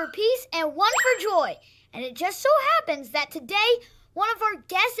 one for peace, and one for joy. And it just so happens that today, one of our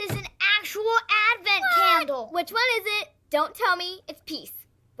guests is an actual Advent candle. Which one is it? Don't tell me it's peace,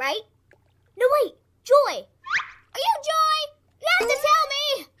 right? No, wait, joy. Are you Joy? You have to tell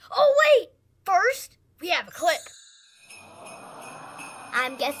me. Oh, wait. First, we have a clip.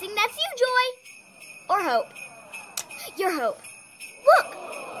 I'm guessing that's you, Joy. Or Hope. You're Hope. Look,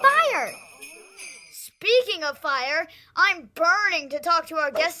 fire. Speaking of fire, I'm burning to talk to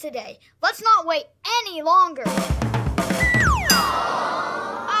our guest today. Let's not wait any longer.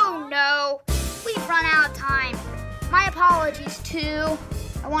 Oh no, we've run out of time. My apologies to,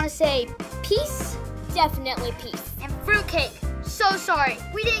 I want to say, peace Definitely peace. and Fruitcake. So sorry,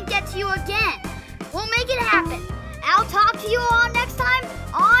 we didn't get to you again. We'll make it happen. I'll talk to you all next time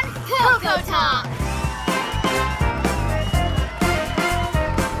on Cocoa Talk.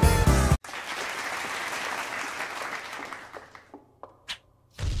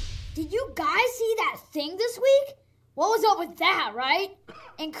 Did you guys see that thing this week? What was up with that, right?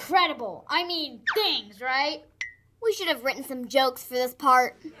 Incredible. I mean, things, right? We should have written some jokes for this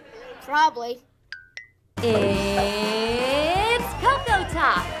part. Probably. It's Cocoa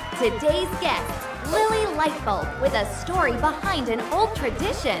Talk. Today's guest, Lily Lightbulb, with a story behind an old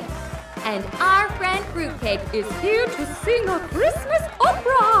tradition. And our friend Fruitcake is here to sing a Christmas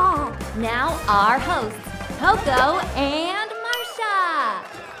opera. Now our hosts, Coco and Marsha.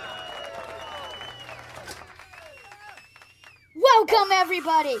 Welcome,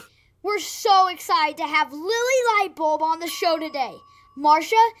 everybody. We're so excited to have Lily Lightbulb on the show today.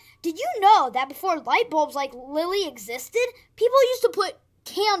 Marsha, did you know that before light bulbs like Lily existed, people used to put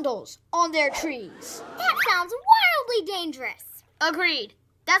candles on their trees? That sounds wildly dangerous. Agreed.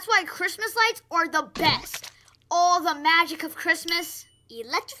 That's why Christmas lights are the best. All the magic of Christmas.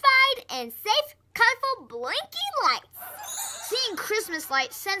 Electrified and safe colorful blinky lights. Seeing Christmas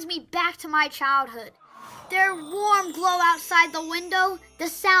lights sends me back to my childhood. Their warm glow outside the window, the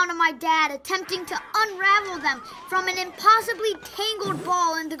sound of my dad attempting to unravel them from an impossibly tangled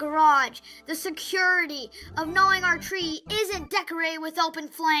ball in the garage, the security of knowing our tree isn't decorated with open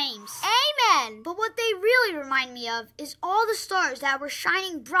flames. Amen! But what they really remind me of is all the stars that were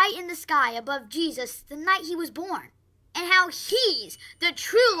shining bright in the sky above Jesus the night he was born, and how he's the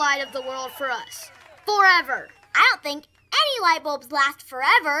true light of the world for us, forever. I don't think any light bulbs last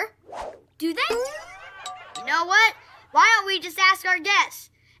forever. Do they? You know what? Why don't we just ask our guests?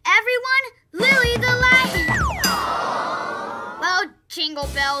 Everyone, Lily the light! Well, jingle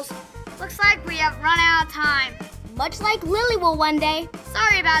bells. Looks like we have run out of time. Much like Lily will one day.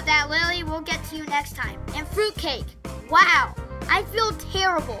 Sorry about that, Lily. We'll get to you next time. And fruitcake. Wow, I feel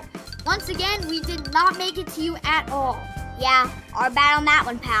terrible. Once again, we did not make it to you at all. Yeah, our bad on that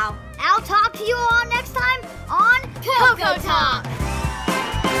one, pal. I'll talk to you all next time on Cocoa Talk.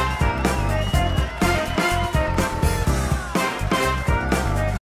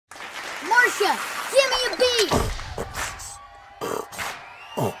 Marcia, give me a beat.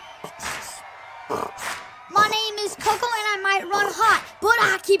 My name is Coco and I might run hot, but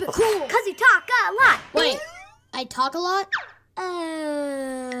I keep it cool. 'Cause you talk a lot. Wait, I talk a lot?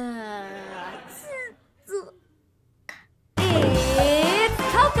 It's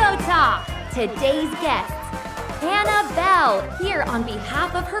Cocoa Talk. Today's guests, Annabelle, here on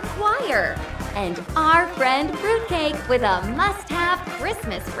behalf of her choir, and our friend Fruitcake with a must-have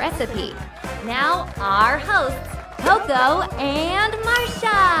Christmas recipe. Now, our hosts, Coco and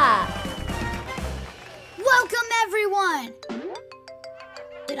Marcia. Welcome, everyone.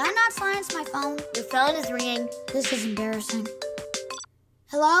 Did I not silence my phone? Your phone is ringing. This is embarrassing.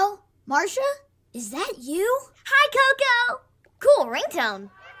 Hello? Marcia? Is that you? Hi, Coco. Cool ringtone.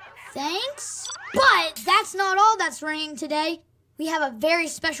 Thanks. But that's not all that's ringing today. We have a very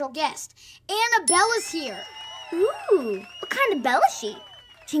special guest. Annabella's here. Ooh, what kind of bell is she?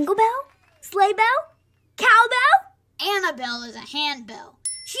 Jingle bell? Sleigh bell? Cowbell? Annabelle is a handbell.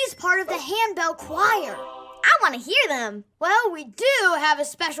 She's part of the handbell choir. I want to hear them. Well, we do have a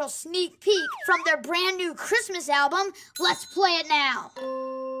special sneak peek from their brand new Christmas album. Let's play it now.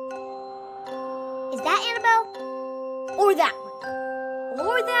 Is that Annabelle? Or that one?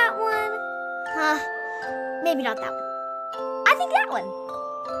 Or that one? Maybe not that one. I think that one.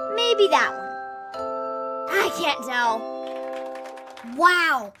 Maybe that one. I can't tell.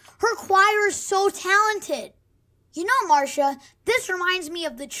 Wow, her choir is so talented. You know, Marcia, this reminds me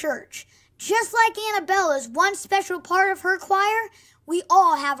of the church. Just like Annabelle is one special part of her choir, we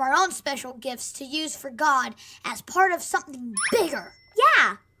all have our own special gifts to use for God as part of something bigger.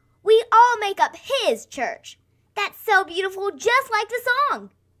 Yeah, we all make up His church. That's so beautiful, just like the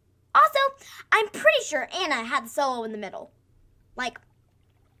song. Also, I'm pretty sure Anna had the solo in the middle. Like,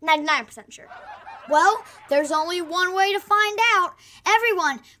 99% sure. Well, there's only one way to find out.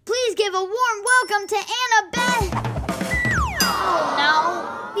 Everyone, please give a warm welcome to Annabelle. Oh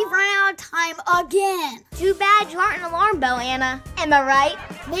no, we've run out of time again. Too bad you aren't an alarm bell, Anna. Am I right?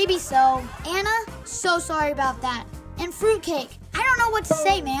 Maybe so. Anna, so sorry about that. And Fruitcake, I don't know what to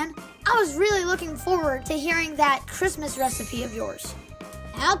say, man. I was really looking forward to hearing that Christmas recipe of yours.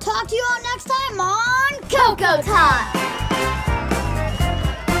 I'll talk to you all next time on Cocoa Talk.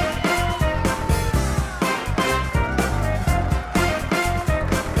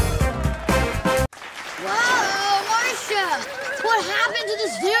 Whoa, Marcia! What happened to the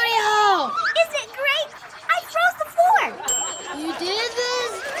studio? Isn't it great? I froze the floor. You did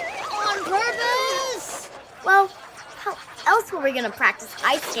this on purpose? Well, how else were we going to practice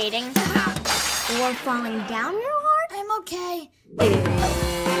ice skating? Or falling down real hard? I'm okay.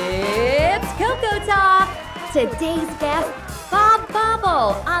 It's Cocoa Talk. Today's guest, Bob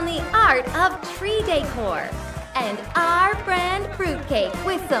Bobble, on the art of tree decor. And our friend Fruitcake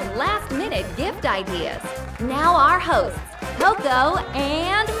with some last-minute gift ideas. Now our hosts, Coco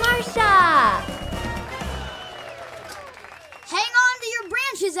and Marcia. Hang on to your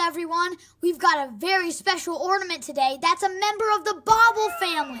branches, everyone. We've got a very special ornament today that's a member of the Bobble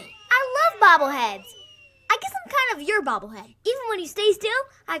family. I love bobbleheads. I guess I'm kind of your bobblehead. Even when you stay still,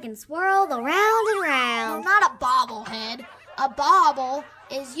 I can swirl around and No, around. not a bobblehead. A bobble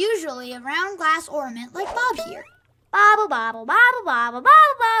is usually a round glass ornament like Bob here. Bobble, bobble, bobble, bobble,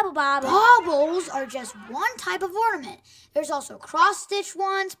 bobble, bobble, bobble. Baubles are just one type of ornament. There's also cross-stitch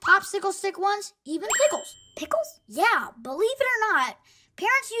ones, popsicle stick ones, even pickles. Pickles? Yeah, believe it or not,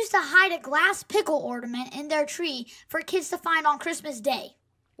 parents used to hide a glass pickle ornament in their tree for kids to find on Christmas Day.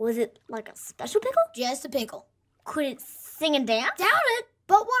 Was it like a special pickle? Just a pickle. Could it sing and dance? Doubt it.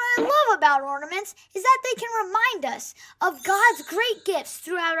 But what I love about ornaments is that they can remind us of God's great gifts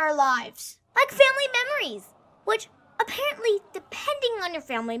throughout our lives. Like family memories, which apparently, depending on your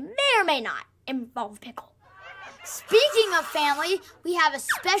family, may or may not involve pickle. Speaking of family, we have a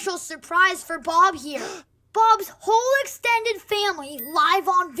special surprise for Bob here. Bob's whole extended family live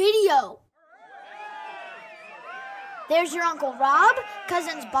on video. There's your Uncle Rob,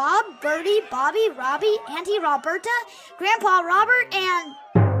 cousins Bob, Bertie, Bobby, Robbie, Auntie Roberta, Grandpa Robert, and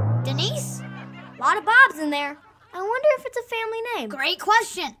Denise? A lot of Bobs in there. I wonder if it's a family name. Great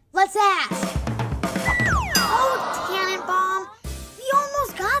question. Let's ask. Oh, Tannenbaum, we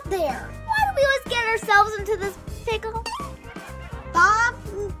almost got there. Why do we always get ourselves into this pickle? Bob,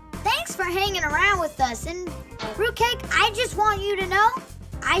 thanks for hanging around with us. And Fruitcake, I just want you to know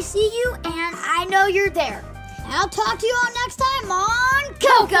I see you and I know you're there. I'll talk to you all next time on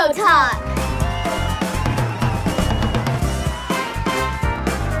Cocoa Talk.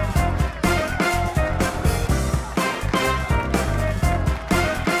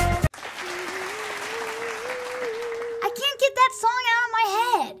 I can't get that song out of my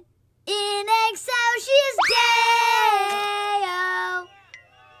head. In excelsis Deo.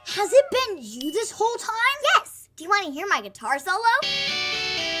 Has it been you this whole time? Yes. Do you want to hear my guitar solo?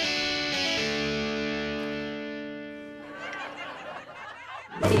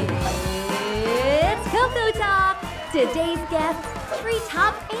 It's Cocoa Talk! Today's guest,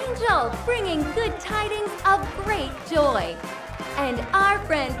 Treetop Angel, bringing good tidings of great joy. And our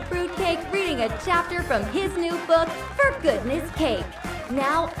friend Fruitcake reading a chapter from his new book, For Goodness Cake.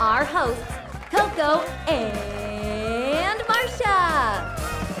 Now our hosts, Coco and Marsha.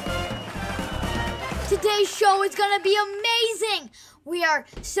 Today's show is going to be amazing. We are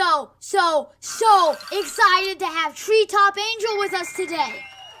so excited to have Treetop Angel with us today.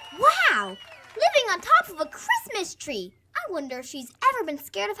 Wow! Living on top of a Christmas tree. I wonder if she's ever been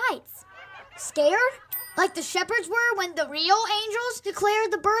scared of heights. Scared? Like the shepherds were when the real angels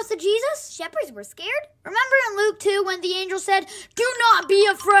declared the birth of Jesus? Shepherds were scared? Remember in Luke 2 when the angel said, "Do not be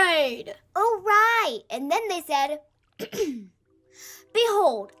afraid." Oh, right. And then they said,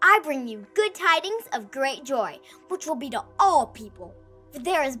 Behold, I bring you good tidings of great joy, which will be to all people. For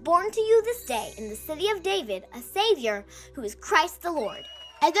there is born to you this day in the city of David a Savior who is Christ the Lord.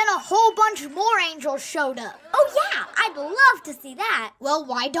 And then a whole bunch more angels showed up. Oh, yeah, I'd love to see that. Well,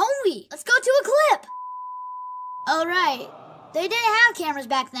 why don't we? Let's go to a clip. All right. They didn't have cameras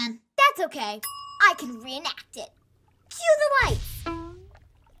back then. That's okay. I can reenact it. Cue the lights.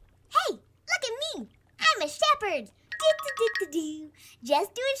 Hey, look at me. I'm a shepherd. Do-do-do-do-do.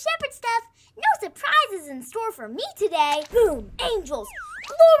 Just doing shepherd stuff. No surprises in store for me today. Boom, angels.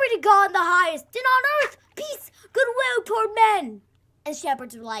 Glory to God in the highest, and on earth, peace, goodwill toward men. And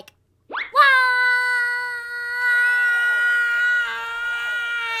shepherds were like, "What?"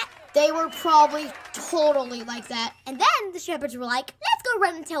 They were probably totally like that. And then the shepherds were like, "Let's go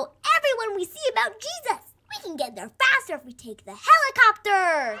run and tell everyone we see about Jesus. We can get there faster if we take the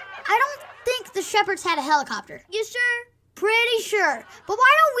helicopter." I don't think the shepherds had a helicopter. You sure? Pretty sure. But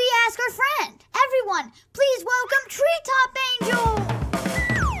why don't we ask our friend? Everyone, please welcome Treetop Angel.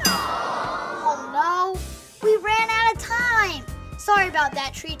 Oh no, we ran out of time. Sorry about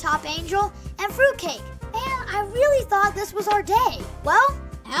that, Treetop Angel and Fruitcake. Man, I really thought this was our day. Well,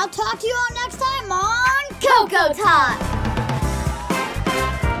 I'll talk to you all next time on Cocoa Talk.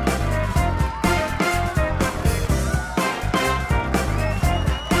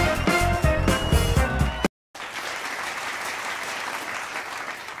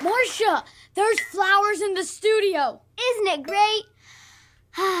 Marcia, there's flowers in the studio. Isn't it great?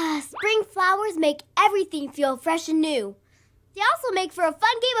 Spring flowers make everything feel fresh and new. They also make for a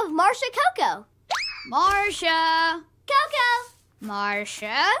fun game of Marsha Coco. Marsha. Coco.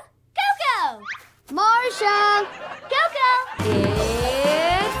 Marsha. Coco. Marsha. Coco.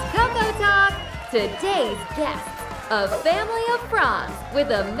 It's Cocoa Talk! Today's guests, a family of frogs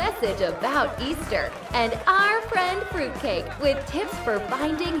with a message about Easter, and our friend Fruitcake with tips for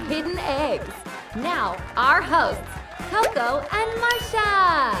finding hidden eggs. Now, our hosts, Coco and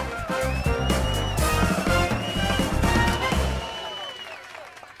Marsha.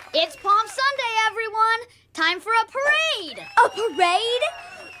 It's Palm Sunday, everyone. Time for a parade. A parade?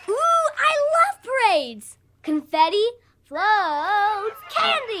 Ooh, I love parades. Confetti, floats,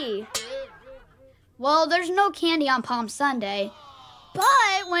 candy. Well, there's no candy on Palm Sunday.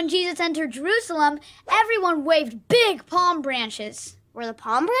 But when Jesus entered Jerusalem, everyone waved big palm branches. Were the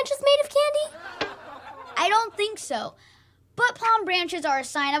palm branches made of candy? I don't think so. But palm branches are a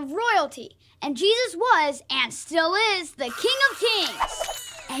sign of royalty. And Jesus was, and still is, the King of Kings.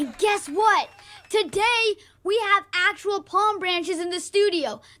 And guess what? Today, we have actual palm branches in the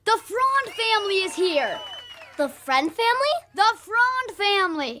studio. The Frond family is here. The Friend family? The Frond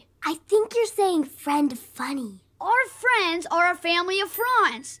family. I think you're saying friend funny. Our friends are a family of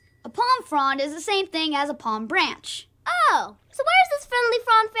fronds. A palm frond is the same thing as a palm branch. Oh, so where's this friendly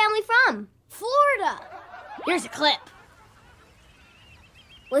frond family from? Florida. Here's a clip.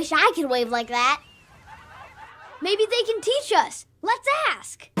 Wish I could wave like that. Maybe they can teach us. Let's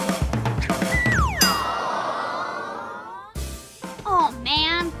ask. Oh,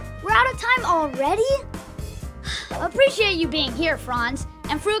 man. We're out of time already? Appreciate you being here, Franz.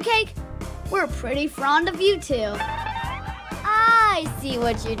 And Fruitcake, we're pretty fond of you, too. I see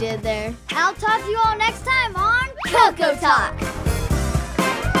what you did there. I'll talk to you all next time on Cocoa Talk.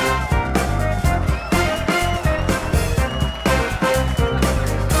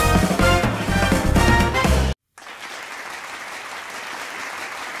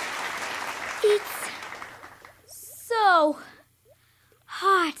 It's so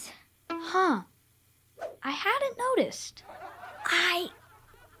hot. Huh. I hadn't noticed. I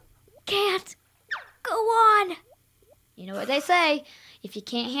can't go on. You know what they say, if you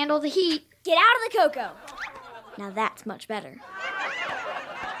can't handle the heat, Get out of the cocoa. Now that's much better.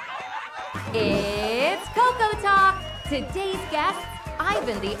 It's Cocoa Talk. Today's guests,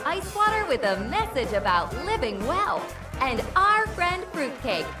 Ivan the Ice Water with a message about living well, and our friend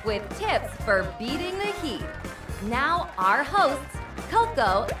Fruitcake with tips for beating the heat. Now our hosts,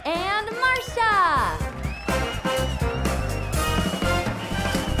 Coco and Marcia.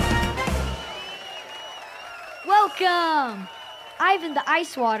 welcome! Ivan the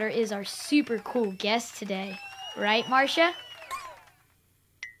Ice Water is our super cool guest today. Right, Marcia?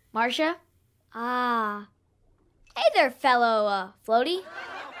 Marcia? Ah. Hey there, fellow floaty.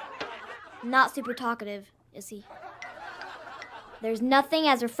 Not super talkative, is he? There's nothing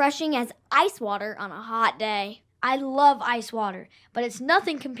as refreshing as ice water on a hot day. I love ice water, but it's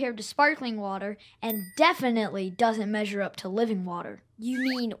nothing compared to sparkling water and definitely doesn't measure up to living water. You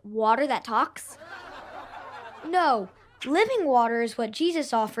mean water that talks? No, living water is what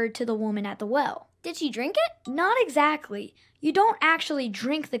Jesus offered to the woman at the well. Did she drink it? Not exactly. You don't actually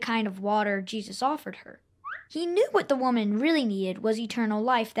drink the kind of water Jesus offered her. He knew what the woman really needed was eternal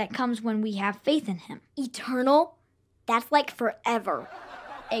life that comes when we have faith in him. Eternal? That's like forever.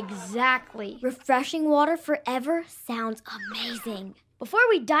 Exactly. Refreshing water forever sounds amazing. Before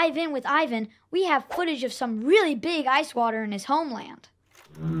we dive in with Ivan, we have footage of some really big ice water in his homeland.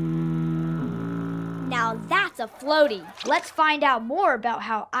 Now that's a floaty. Let's find out more about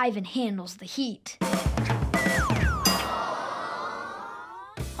how Ivan handles the heat.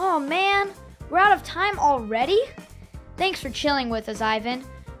 Oh man, we're out of time already? Thanks for chilling with us, Ivan.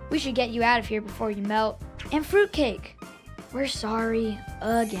 We should get you out of here before you melt. And Fruitcake, we're sorry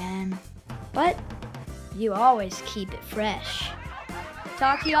again, but you always keep it fresh.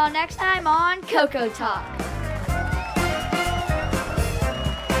 Talk to you all next time on Cocoa Talk.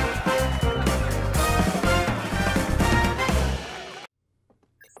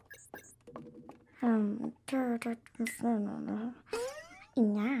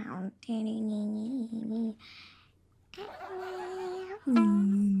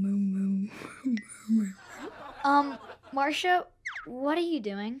 Marcia, what are you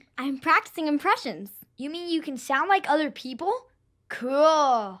doing? I'm practicing impressions. You mean you can sound like other people?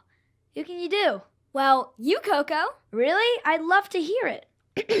 Cool. Who can you do? Well, you, Coco. Really? I'd love to hear it.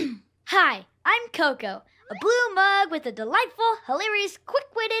 Hi, I'm Coco, a blue mug with a delightful, hilarious,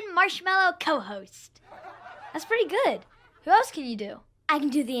 quick-witted marshmallow co-host. That's pretty good. Who else can you do? I can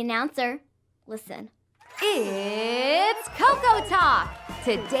do the announcer. Listen. It's Cocoa Talk.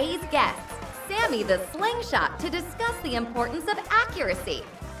 Today's guests, Sammy the Slingshot to discuss the importance of accuracy,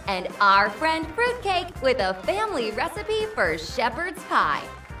 and our friend Fruitcake with a family recipe for shepherd's pie.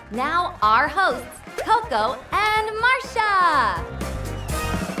 Now our hosts, Coco and Marcia.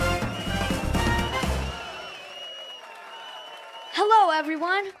 Hello,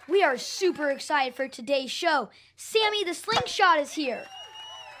 everyone. We are super excited for today's show. Sammy the Slingshot is here.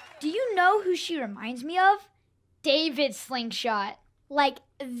 Do you know who she reminds me of? David Slingshot. Like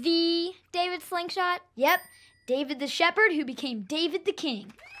the David Slingshot? Yep, David the Shepherd who became David the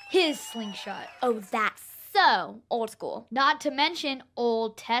King. His slingshot. Oh, that's so old school. Not to mention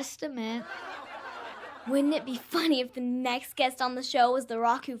Old Testament. Wouldn't it be funny if the next guest on the show was the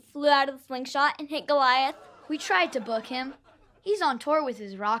rock who flew out of the slingshot and hit Goliath? We tried to book him. He's on tour with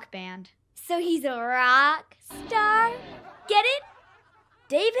his rock band. So he's a rock star? Get it?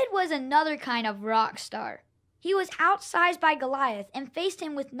 David was another kind of rock star. He was outsized by Goliath and faced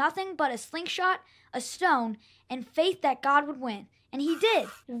him with nothing but a slingshot, a stone, and faith that God would win. And he did.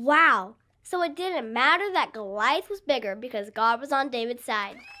 Wow. So it didn't matter that Goliath was bigger because God was on David's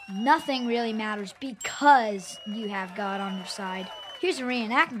side. Nothing really matters because you have God on your side. Here's a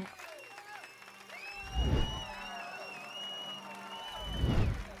reenactment.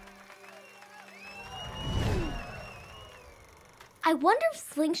 I wonder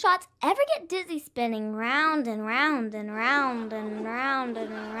if slingshots ever get dizzy spinning round and round and round and round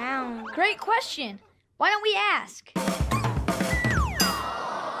and round. Great question. Why don't we ask?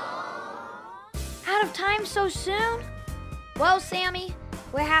 Out of time so soon? Well, Sammy,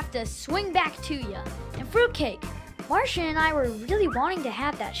 we'll have to swing back to you. And fruitcake, Marcia and I were really wanting to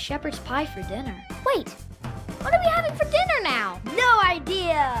have that shepherd's pie for dinner. Wait, what are we having for dinner now? No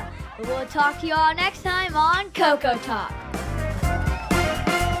idea! But we'll talk to you all next time on Cocoa Talk.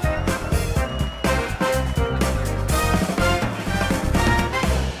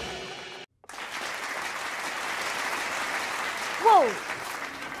 Whoa!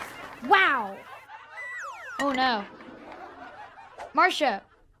 Wow! Oh no. Marcia,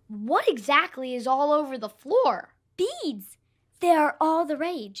 what exactly is all over the floor? Beads! They are all the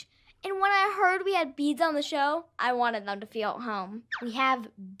rage. And when I heard we had beads on the show, I wanted them to feel at home. We have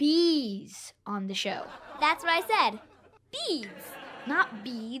bees on the show. That's what I said. Beads! Not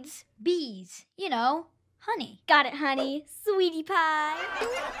beads, bees. You know, honey. Got it, honey. Sweetie pie.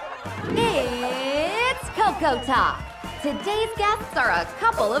 It's Cocoa Talk. Today's guests are a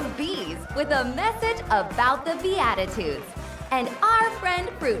couple of bees with a message about the Beatitudes. And our friend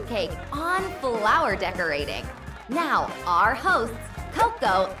Fruitcake on flower decorating. Now, our hosts,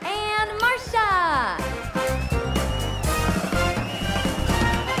 Coco and Marcia.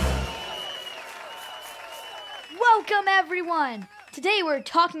 Welcome, everyone. Today we're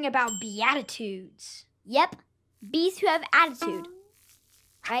talking about Beatitudes. Yep. Bees who have attitude.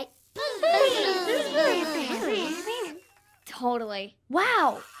 Right? Totally.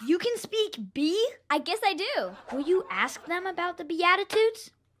 Wow, you can speak bee? I guess I do. Will you ask them about the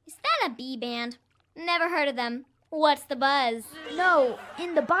Beatitudes? Is that a bee band? Never heard of them. What's the buzz? No,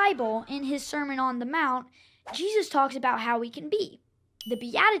 in the Bible, in his Sermon on the Mount, Jesus talks about how we can be. The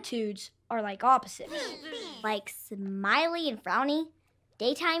Beatitudes are like opposites. Like smiley and frowny,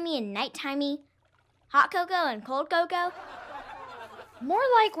 daytimey and nighttimey, hot cocoa and cold cocoa? More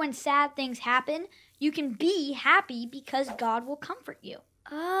like when sad things happen, you can be happy because God will comfort you.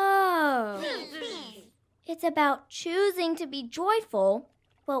 Oh. It's about choosing to be joyful,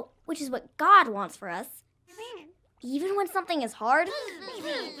 well, which is what God wants for us. Even when something is hard?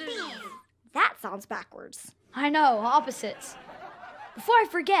 That sounds backwards. I know, opposites. Before I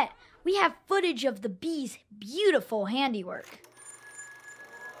forget, we have footage of the bees' beautiful handiwork.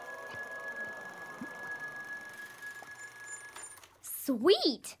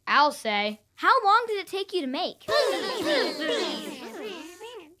 Sweet! I'll say. How long did it take you to make?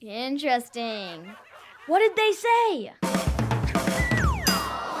 Interesting. What did they say?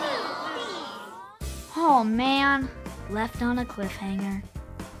 Oh man, left on a cliffhanger.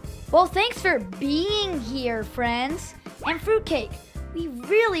 Well, thanks for being here, friends. And Fruitcake, we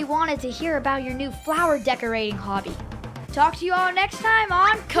really wanted to hear about your new flower decorating hobby. Talk to you all next time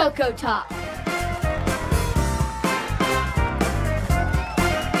on Cocoa Talk.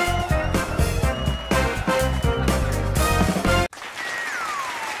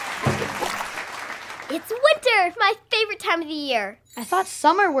 It's winter, my favorite time of the year. I thought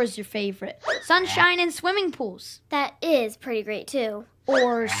summer was your favorite. Sunshine and swimming pools. That is pretty great too.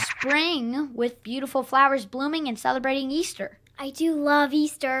 Or spring with beautiful flowers blooming and celebrating Easter. I do love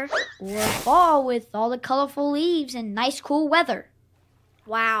Easter. Or fall with all the colorful leaves and nice cool weather.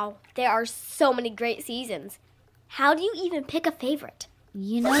 Wow, there are so many great seasons. How do you even pick a favorite?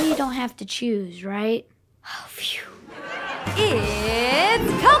 You know you don't have to choose, right? Oh, phew.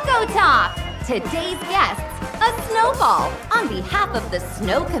 It's Cocoa Talk. Today's guests, a snowball on behalf of the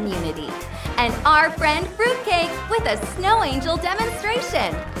snow community. And our friend Fruitcake with a snow angel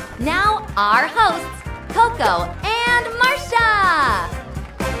demonstration. Now our hosts, Coco and Marcia.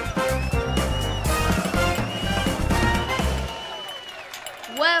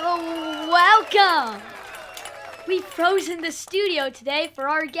 Well, welcome! We frozen the studio today for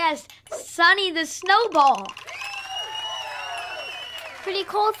our guest, Sunny the Snowball. Pretty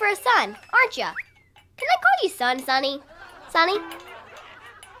cold for a sun, aren't ya? Can I call you Sun, Sunny? Sunny?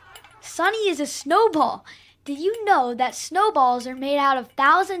 Sunny is a snowball. Did you know that snowballs are made out of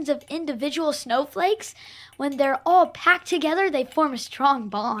thousands of individual snowflakes? When they're all packed together, they form a strong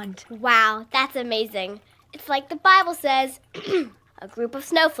bond. Wow, that's amazing. It's like the Bible says, a group of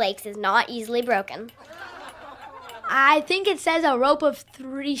snowflakes is not easily broken. I think it says a rope of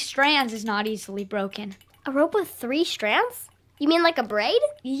 3 strands is not easily broken. A rope with 3 strands? You mean like a braid?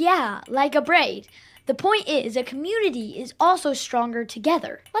 Yeah, like a braid. The point is, a community is also stronger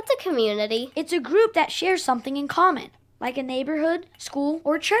together. What's a community? It's a group that shares something in common, like a neighborhood, school,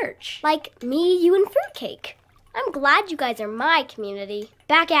 or church. Like me, you, and Fruitcake. I'm glad you guys are my community.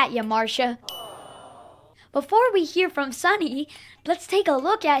 Back at ya, Marcia. Before we hear from Sonny, let's take a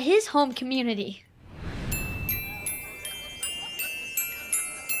look at his home community.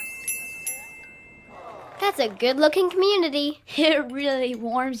 That's a good-looking community. It really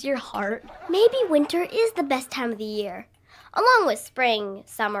warms your heart. Maybe winter is the best time of the year, along with spring,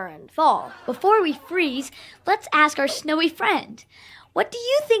 summer, and fall. Before we freeze, let's ask our snowy friend. What do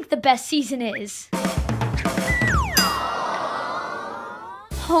you think the best season is?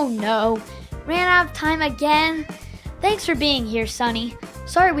 Oh no, ran out of time again. Thanks for being here, Sonny.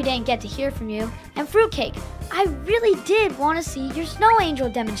 Sorry we didn't get to hear from you. And Fruitcake, I really did want to see your snow angel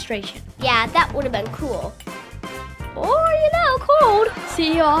demonstration. Yeah, that would have been cool. Or, cold.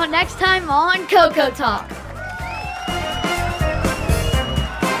 See you all next time on Coco Talk.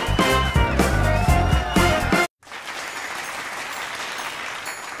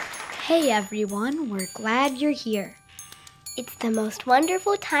 Hey everyone, we're glad you're here. It's the most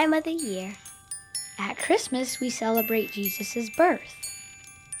wonderful time of the year. At Christmas, we celebrate Jesus' birth.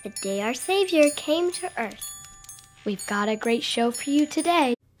 The day our Savior came to earth. We've got a great show for you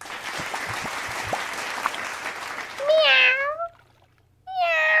today.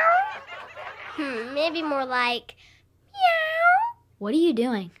 Maybe more like meow. What are you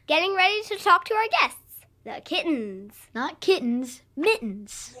doing? Getting ready to talk to our guests, the kittens. Not kittens,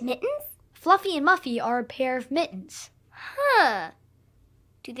 mittens. Mittens? Fluffy and Muffy are a pair of mittens. Huh.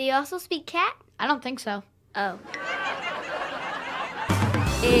 Do they also speak cat? I don't think so. Oh.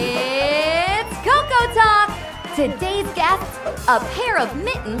 It's Coco Talk! Today's guests, a pair of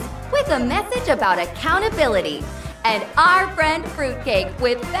mittens with a message about accountability. And our friend Fruitcake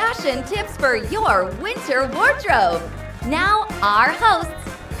with fashion tips for your winter wardrobe. Now our hosts,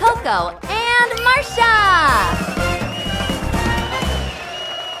 Coco and Marcia!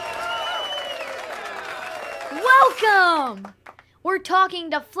 Welcome! We're talking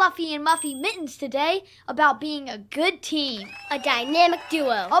to Fluffy and Muffy Mittens today about being a good team. A dynamic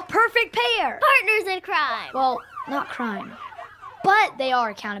duo. A perfect pair. Partners in crime. Well, not crime. But they are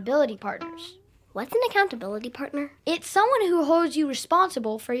accountability partners. What's an accountability partner? It's someone who holds you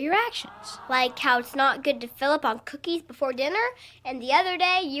responsible for your actions. Like how it's not good to fill up on cookies before dinner, and the other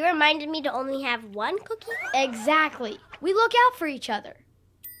day you reminded me to only have one cookie? Exactly. We look out for each other.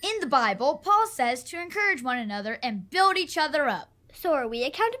 In the Bible, Paul says to encourage one another and build each other up. So are we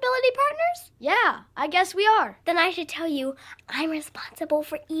accountability partners? Yeah, I guess we are. Then I should tell you, I'm responsible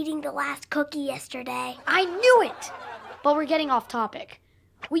for eating the last cookie yesterday. I knew it! But we're getting off topic.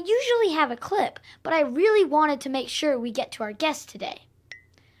 We usually have a clip, but I really wanted to make sure we get to our guest today.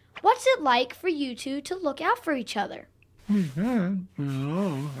 What's it like for you two to look out for each other? I'm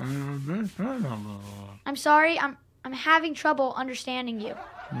sorry, I'm having trouble understanding you.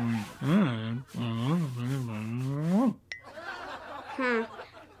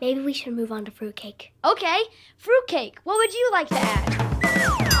 Maybe we should move on to Fruitcake. Okay, Fruitcake, what would you like to add?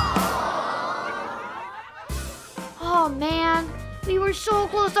 Oh man, we were so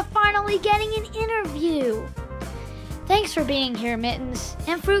close to finally getting an interview. Thanks for being here, Mittens.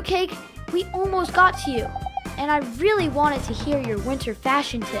 And Fruitcake, we almost got to you. And I really wanted to hear your winter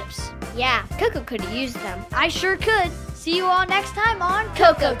fashion tips. Yeah, Coco could have used them. I sure could. See you all next time on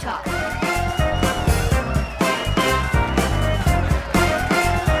Coco Talk.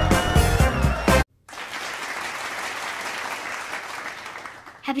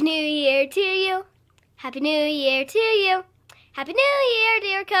 Happy New Year to you. Happy New Year to you. Happy New Year,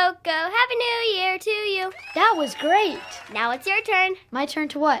 dear Coco. Happy New Year to you. That was great. Now it's your turn My turn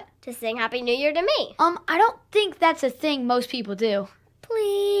to what? to sing Happy New Year to me. I don't think that's a thing most people do.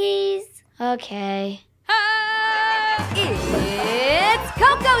 Please. Okay. It's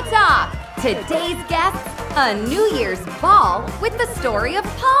Coco Talk! Today's guests, a New Year's ball with the story of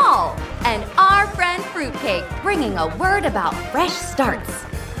Paul. And our friend Fruitcake bringing a word about fresh starts.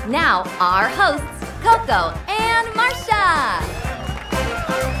 Now our hosts, Coco and Marcia.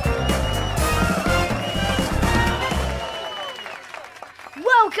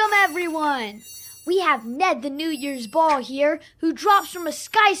 Welcome, everyone. We have Ned the New Year's Ball here, who drops from a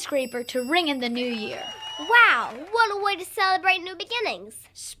skyscraper to ring in the new year. Wow, what a way to celebrate new beginnings.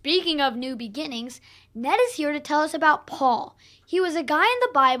 Speaking of new beginnings, Ned is here to tell us about Paul. He was a guy in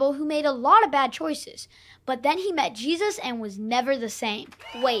the Bible who made a lot of bad choices, but then he met Jesus and was never the same.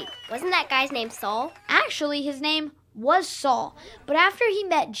 Wait, wasn't that guy's name Saul? Actually, his name was Saul, but after he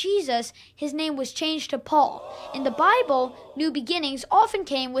met Jesus, his name was changed to Paul. In the Bible, new beginnings often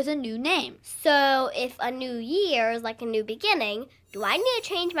came with a new name. So if a new year is like a new beginning, do I need to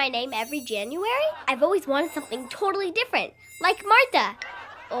change my name every January? I've always wanted something totally different, like Martha.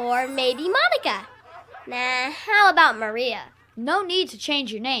 Or maybe Monica. Nah, how about Maria? No need to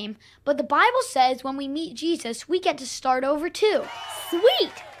change your name, but the Bible says when we meet Jesus, we get to start over too.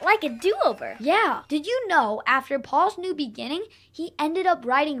 Sweet! Like a do-over. Yeah. Did you know after Paul's new beginning, he ended up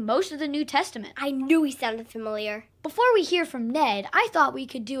writing most of the New Testament? I knew he sounded familiar. Before we hear from Ned, I thought we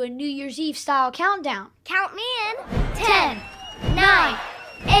could do a New Year's Eve style countdown. Count me in. 10, 9,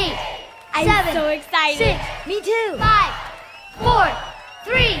 8, I'm 7, so excited. 6, me too. 5, 4,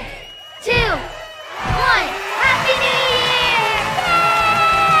 3, 2, 1. Happy New Year!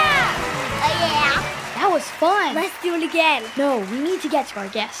 yeah! That was fun. Let's do it again. No, we need to get to our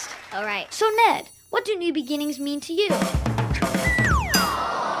guest. All right. So Ned, what do new beginnings mean to you?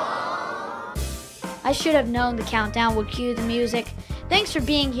 I should have known the countdown would cue the music. Thanks for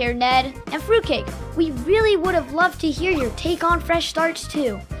being here, Ned. And Fruitcake, we really would have loved to hear your take on fresh starts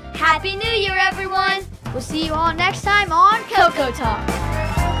too. Happy New Year, everyone! We'll see you all next time on Cocoa Talk.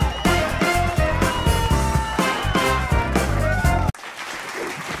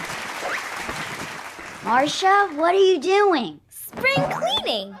 Marcia, what are you doing? Spring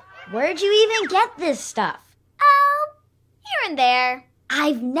cleaning. Where'd you even get this stuff? Oh, here and there.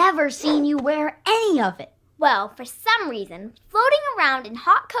 I've never seen you wear any of it. Well, for some reason, floating around in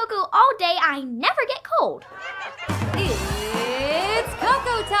hot cocoa all day, I never get cold. It's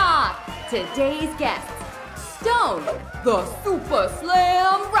Cocoa Talk! Today's guests, Stone, the Super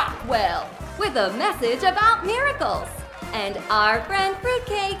Slam Rockwell, with a message about miracles. And our friend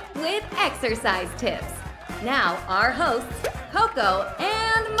Fruitcake with exercise tips. Now our hosts, Coco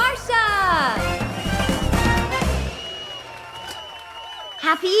and Marcia!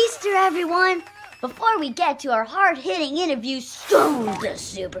 Happy Easter, everyone! Before we get to our hard-hitting interview, Stone, the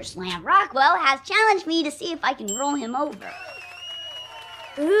Super Slam Rockwell, has challenged me to see if I can roll him over.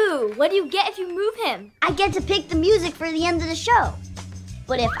 Ooh, what do you get if you move him? I get to pick the music for the end of the show.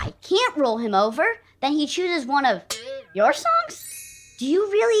 But if I can't roll him over, then he chooses one of your songs? Do you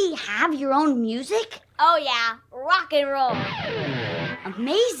really have your own music? Oh yeah, rock and roll.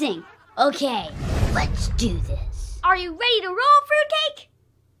 Amazing. Okay, let's do this. Are you ready to roll, Fruitcake?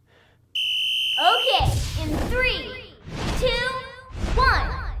 Okay, in 3, 2, 1.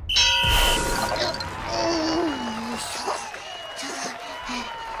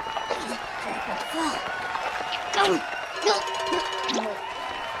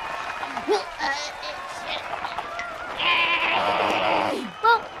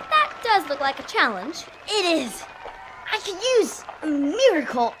 Well, that does look like a challenge. It is. I could use a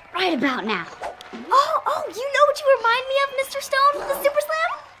miracle right about now. Oh, you know what you remind me of, Mr. Stone, the Super Slam?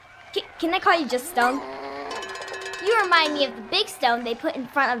 Can I call you just Stone? You remind me of the big stone they put in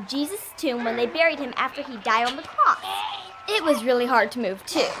front of Jesus' tomb when they buried him after he died on the cross. It was really hard to move,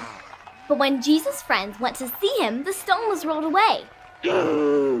 too. But when Jesus' friends went to see him, the stone was rolled away.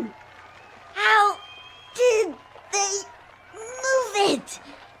 How did they move it?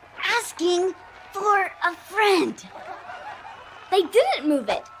 Asking for a friend. They didn't move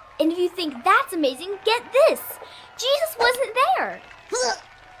it. And if you think that's amazing, get this. Jesus wasn't there.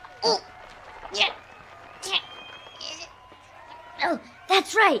 Oh,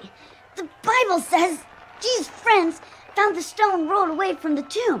 that's right. The Bible says Jesus' friends found the stone rolled away from the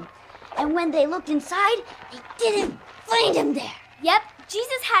tomb. And when they looked inside, they didn't find him there. Yep,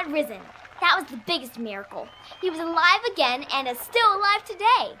 Jesus had risen. That was the biggest miracle. He was alive again and is still alive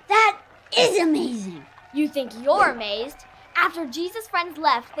today. That is amazing. You think you're amazed? After Jesus' friends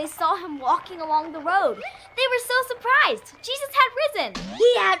left, they saw him walking along the road. They were so surprised. Jesus had risen.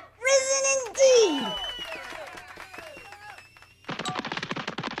 He had risen indeed.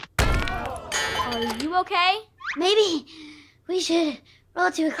 Are you okay? Maybe we should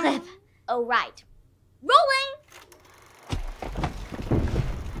roll to a clip. Oh, right. Rolling!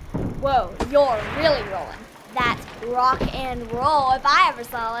 Whoa, you're really rolling. That's rock and roll if I ever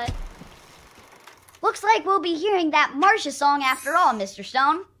saw it. Looks like we'll be hearing that Marcia song after all, Mr.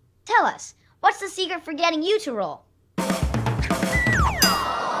 Stone. Tell us, what's the secret for getting you to roll?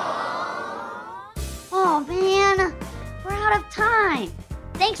 Oh, man, we're out of time.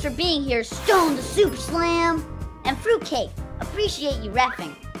 Thanks for being here, Stone the Super Slam. And Fruitcake, appreciate you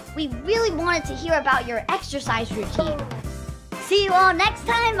reffing. We really wanted to hear about your exercise routine. See you all next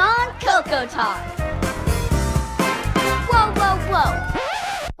time on Cocoa Talk. Whoa, whoa, whoa.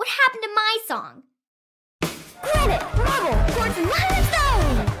 What happened to my song? Granite, gravel, quartz, and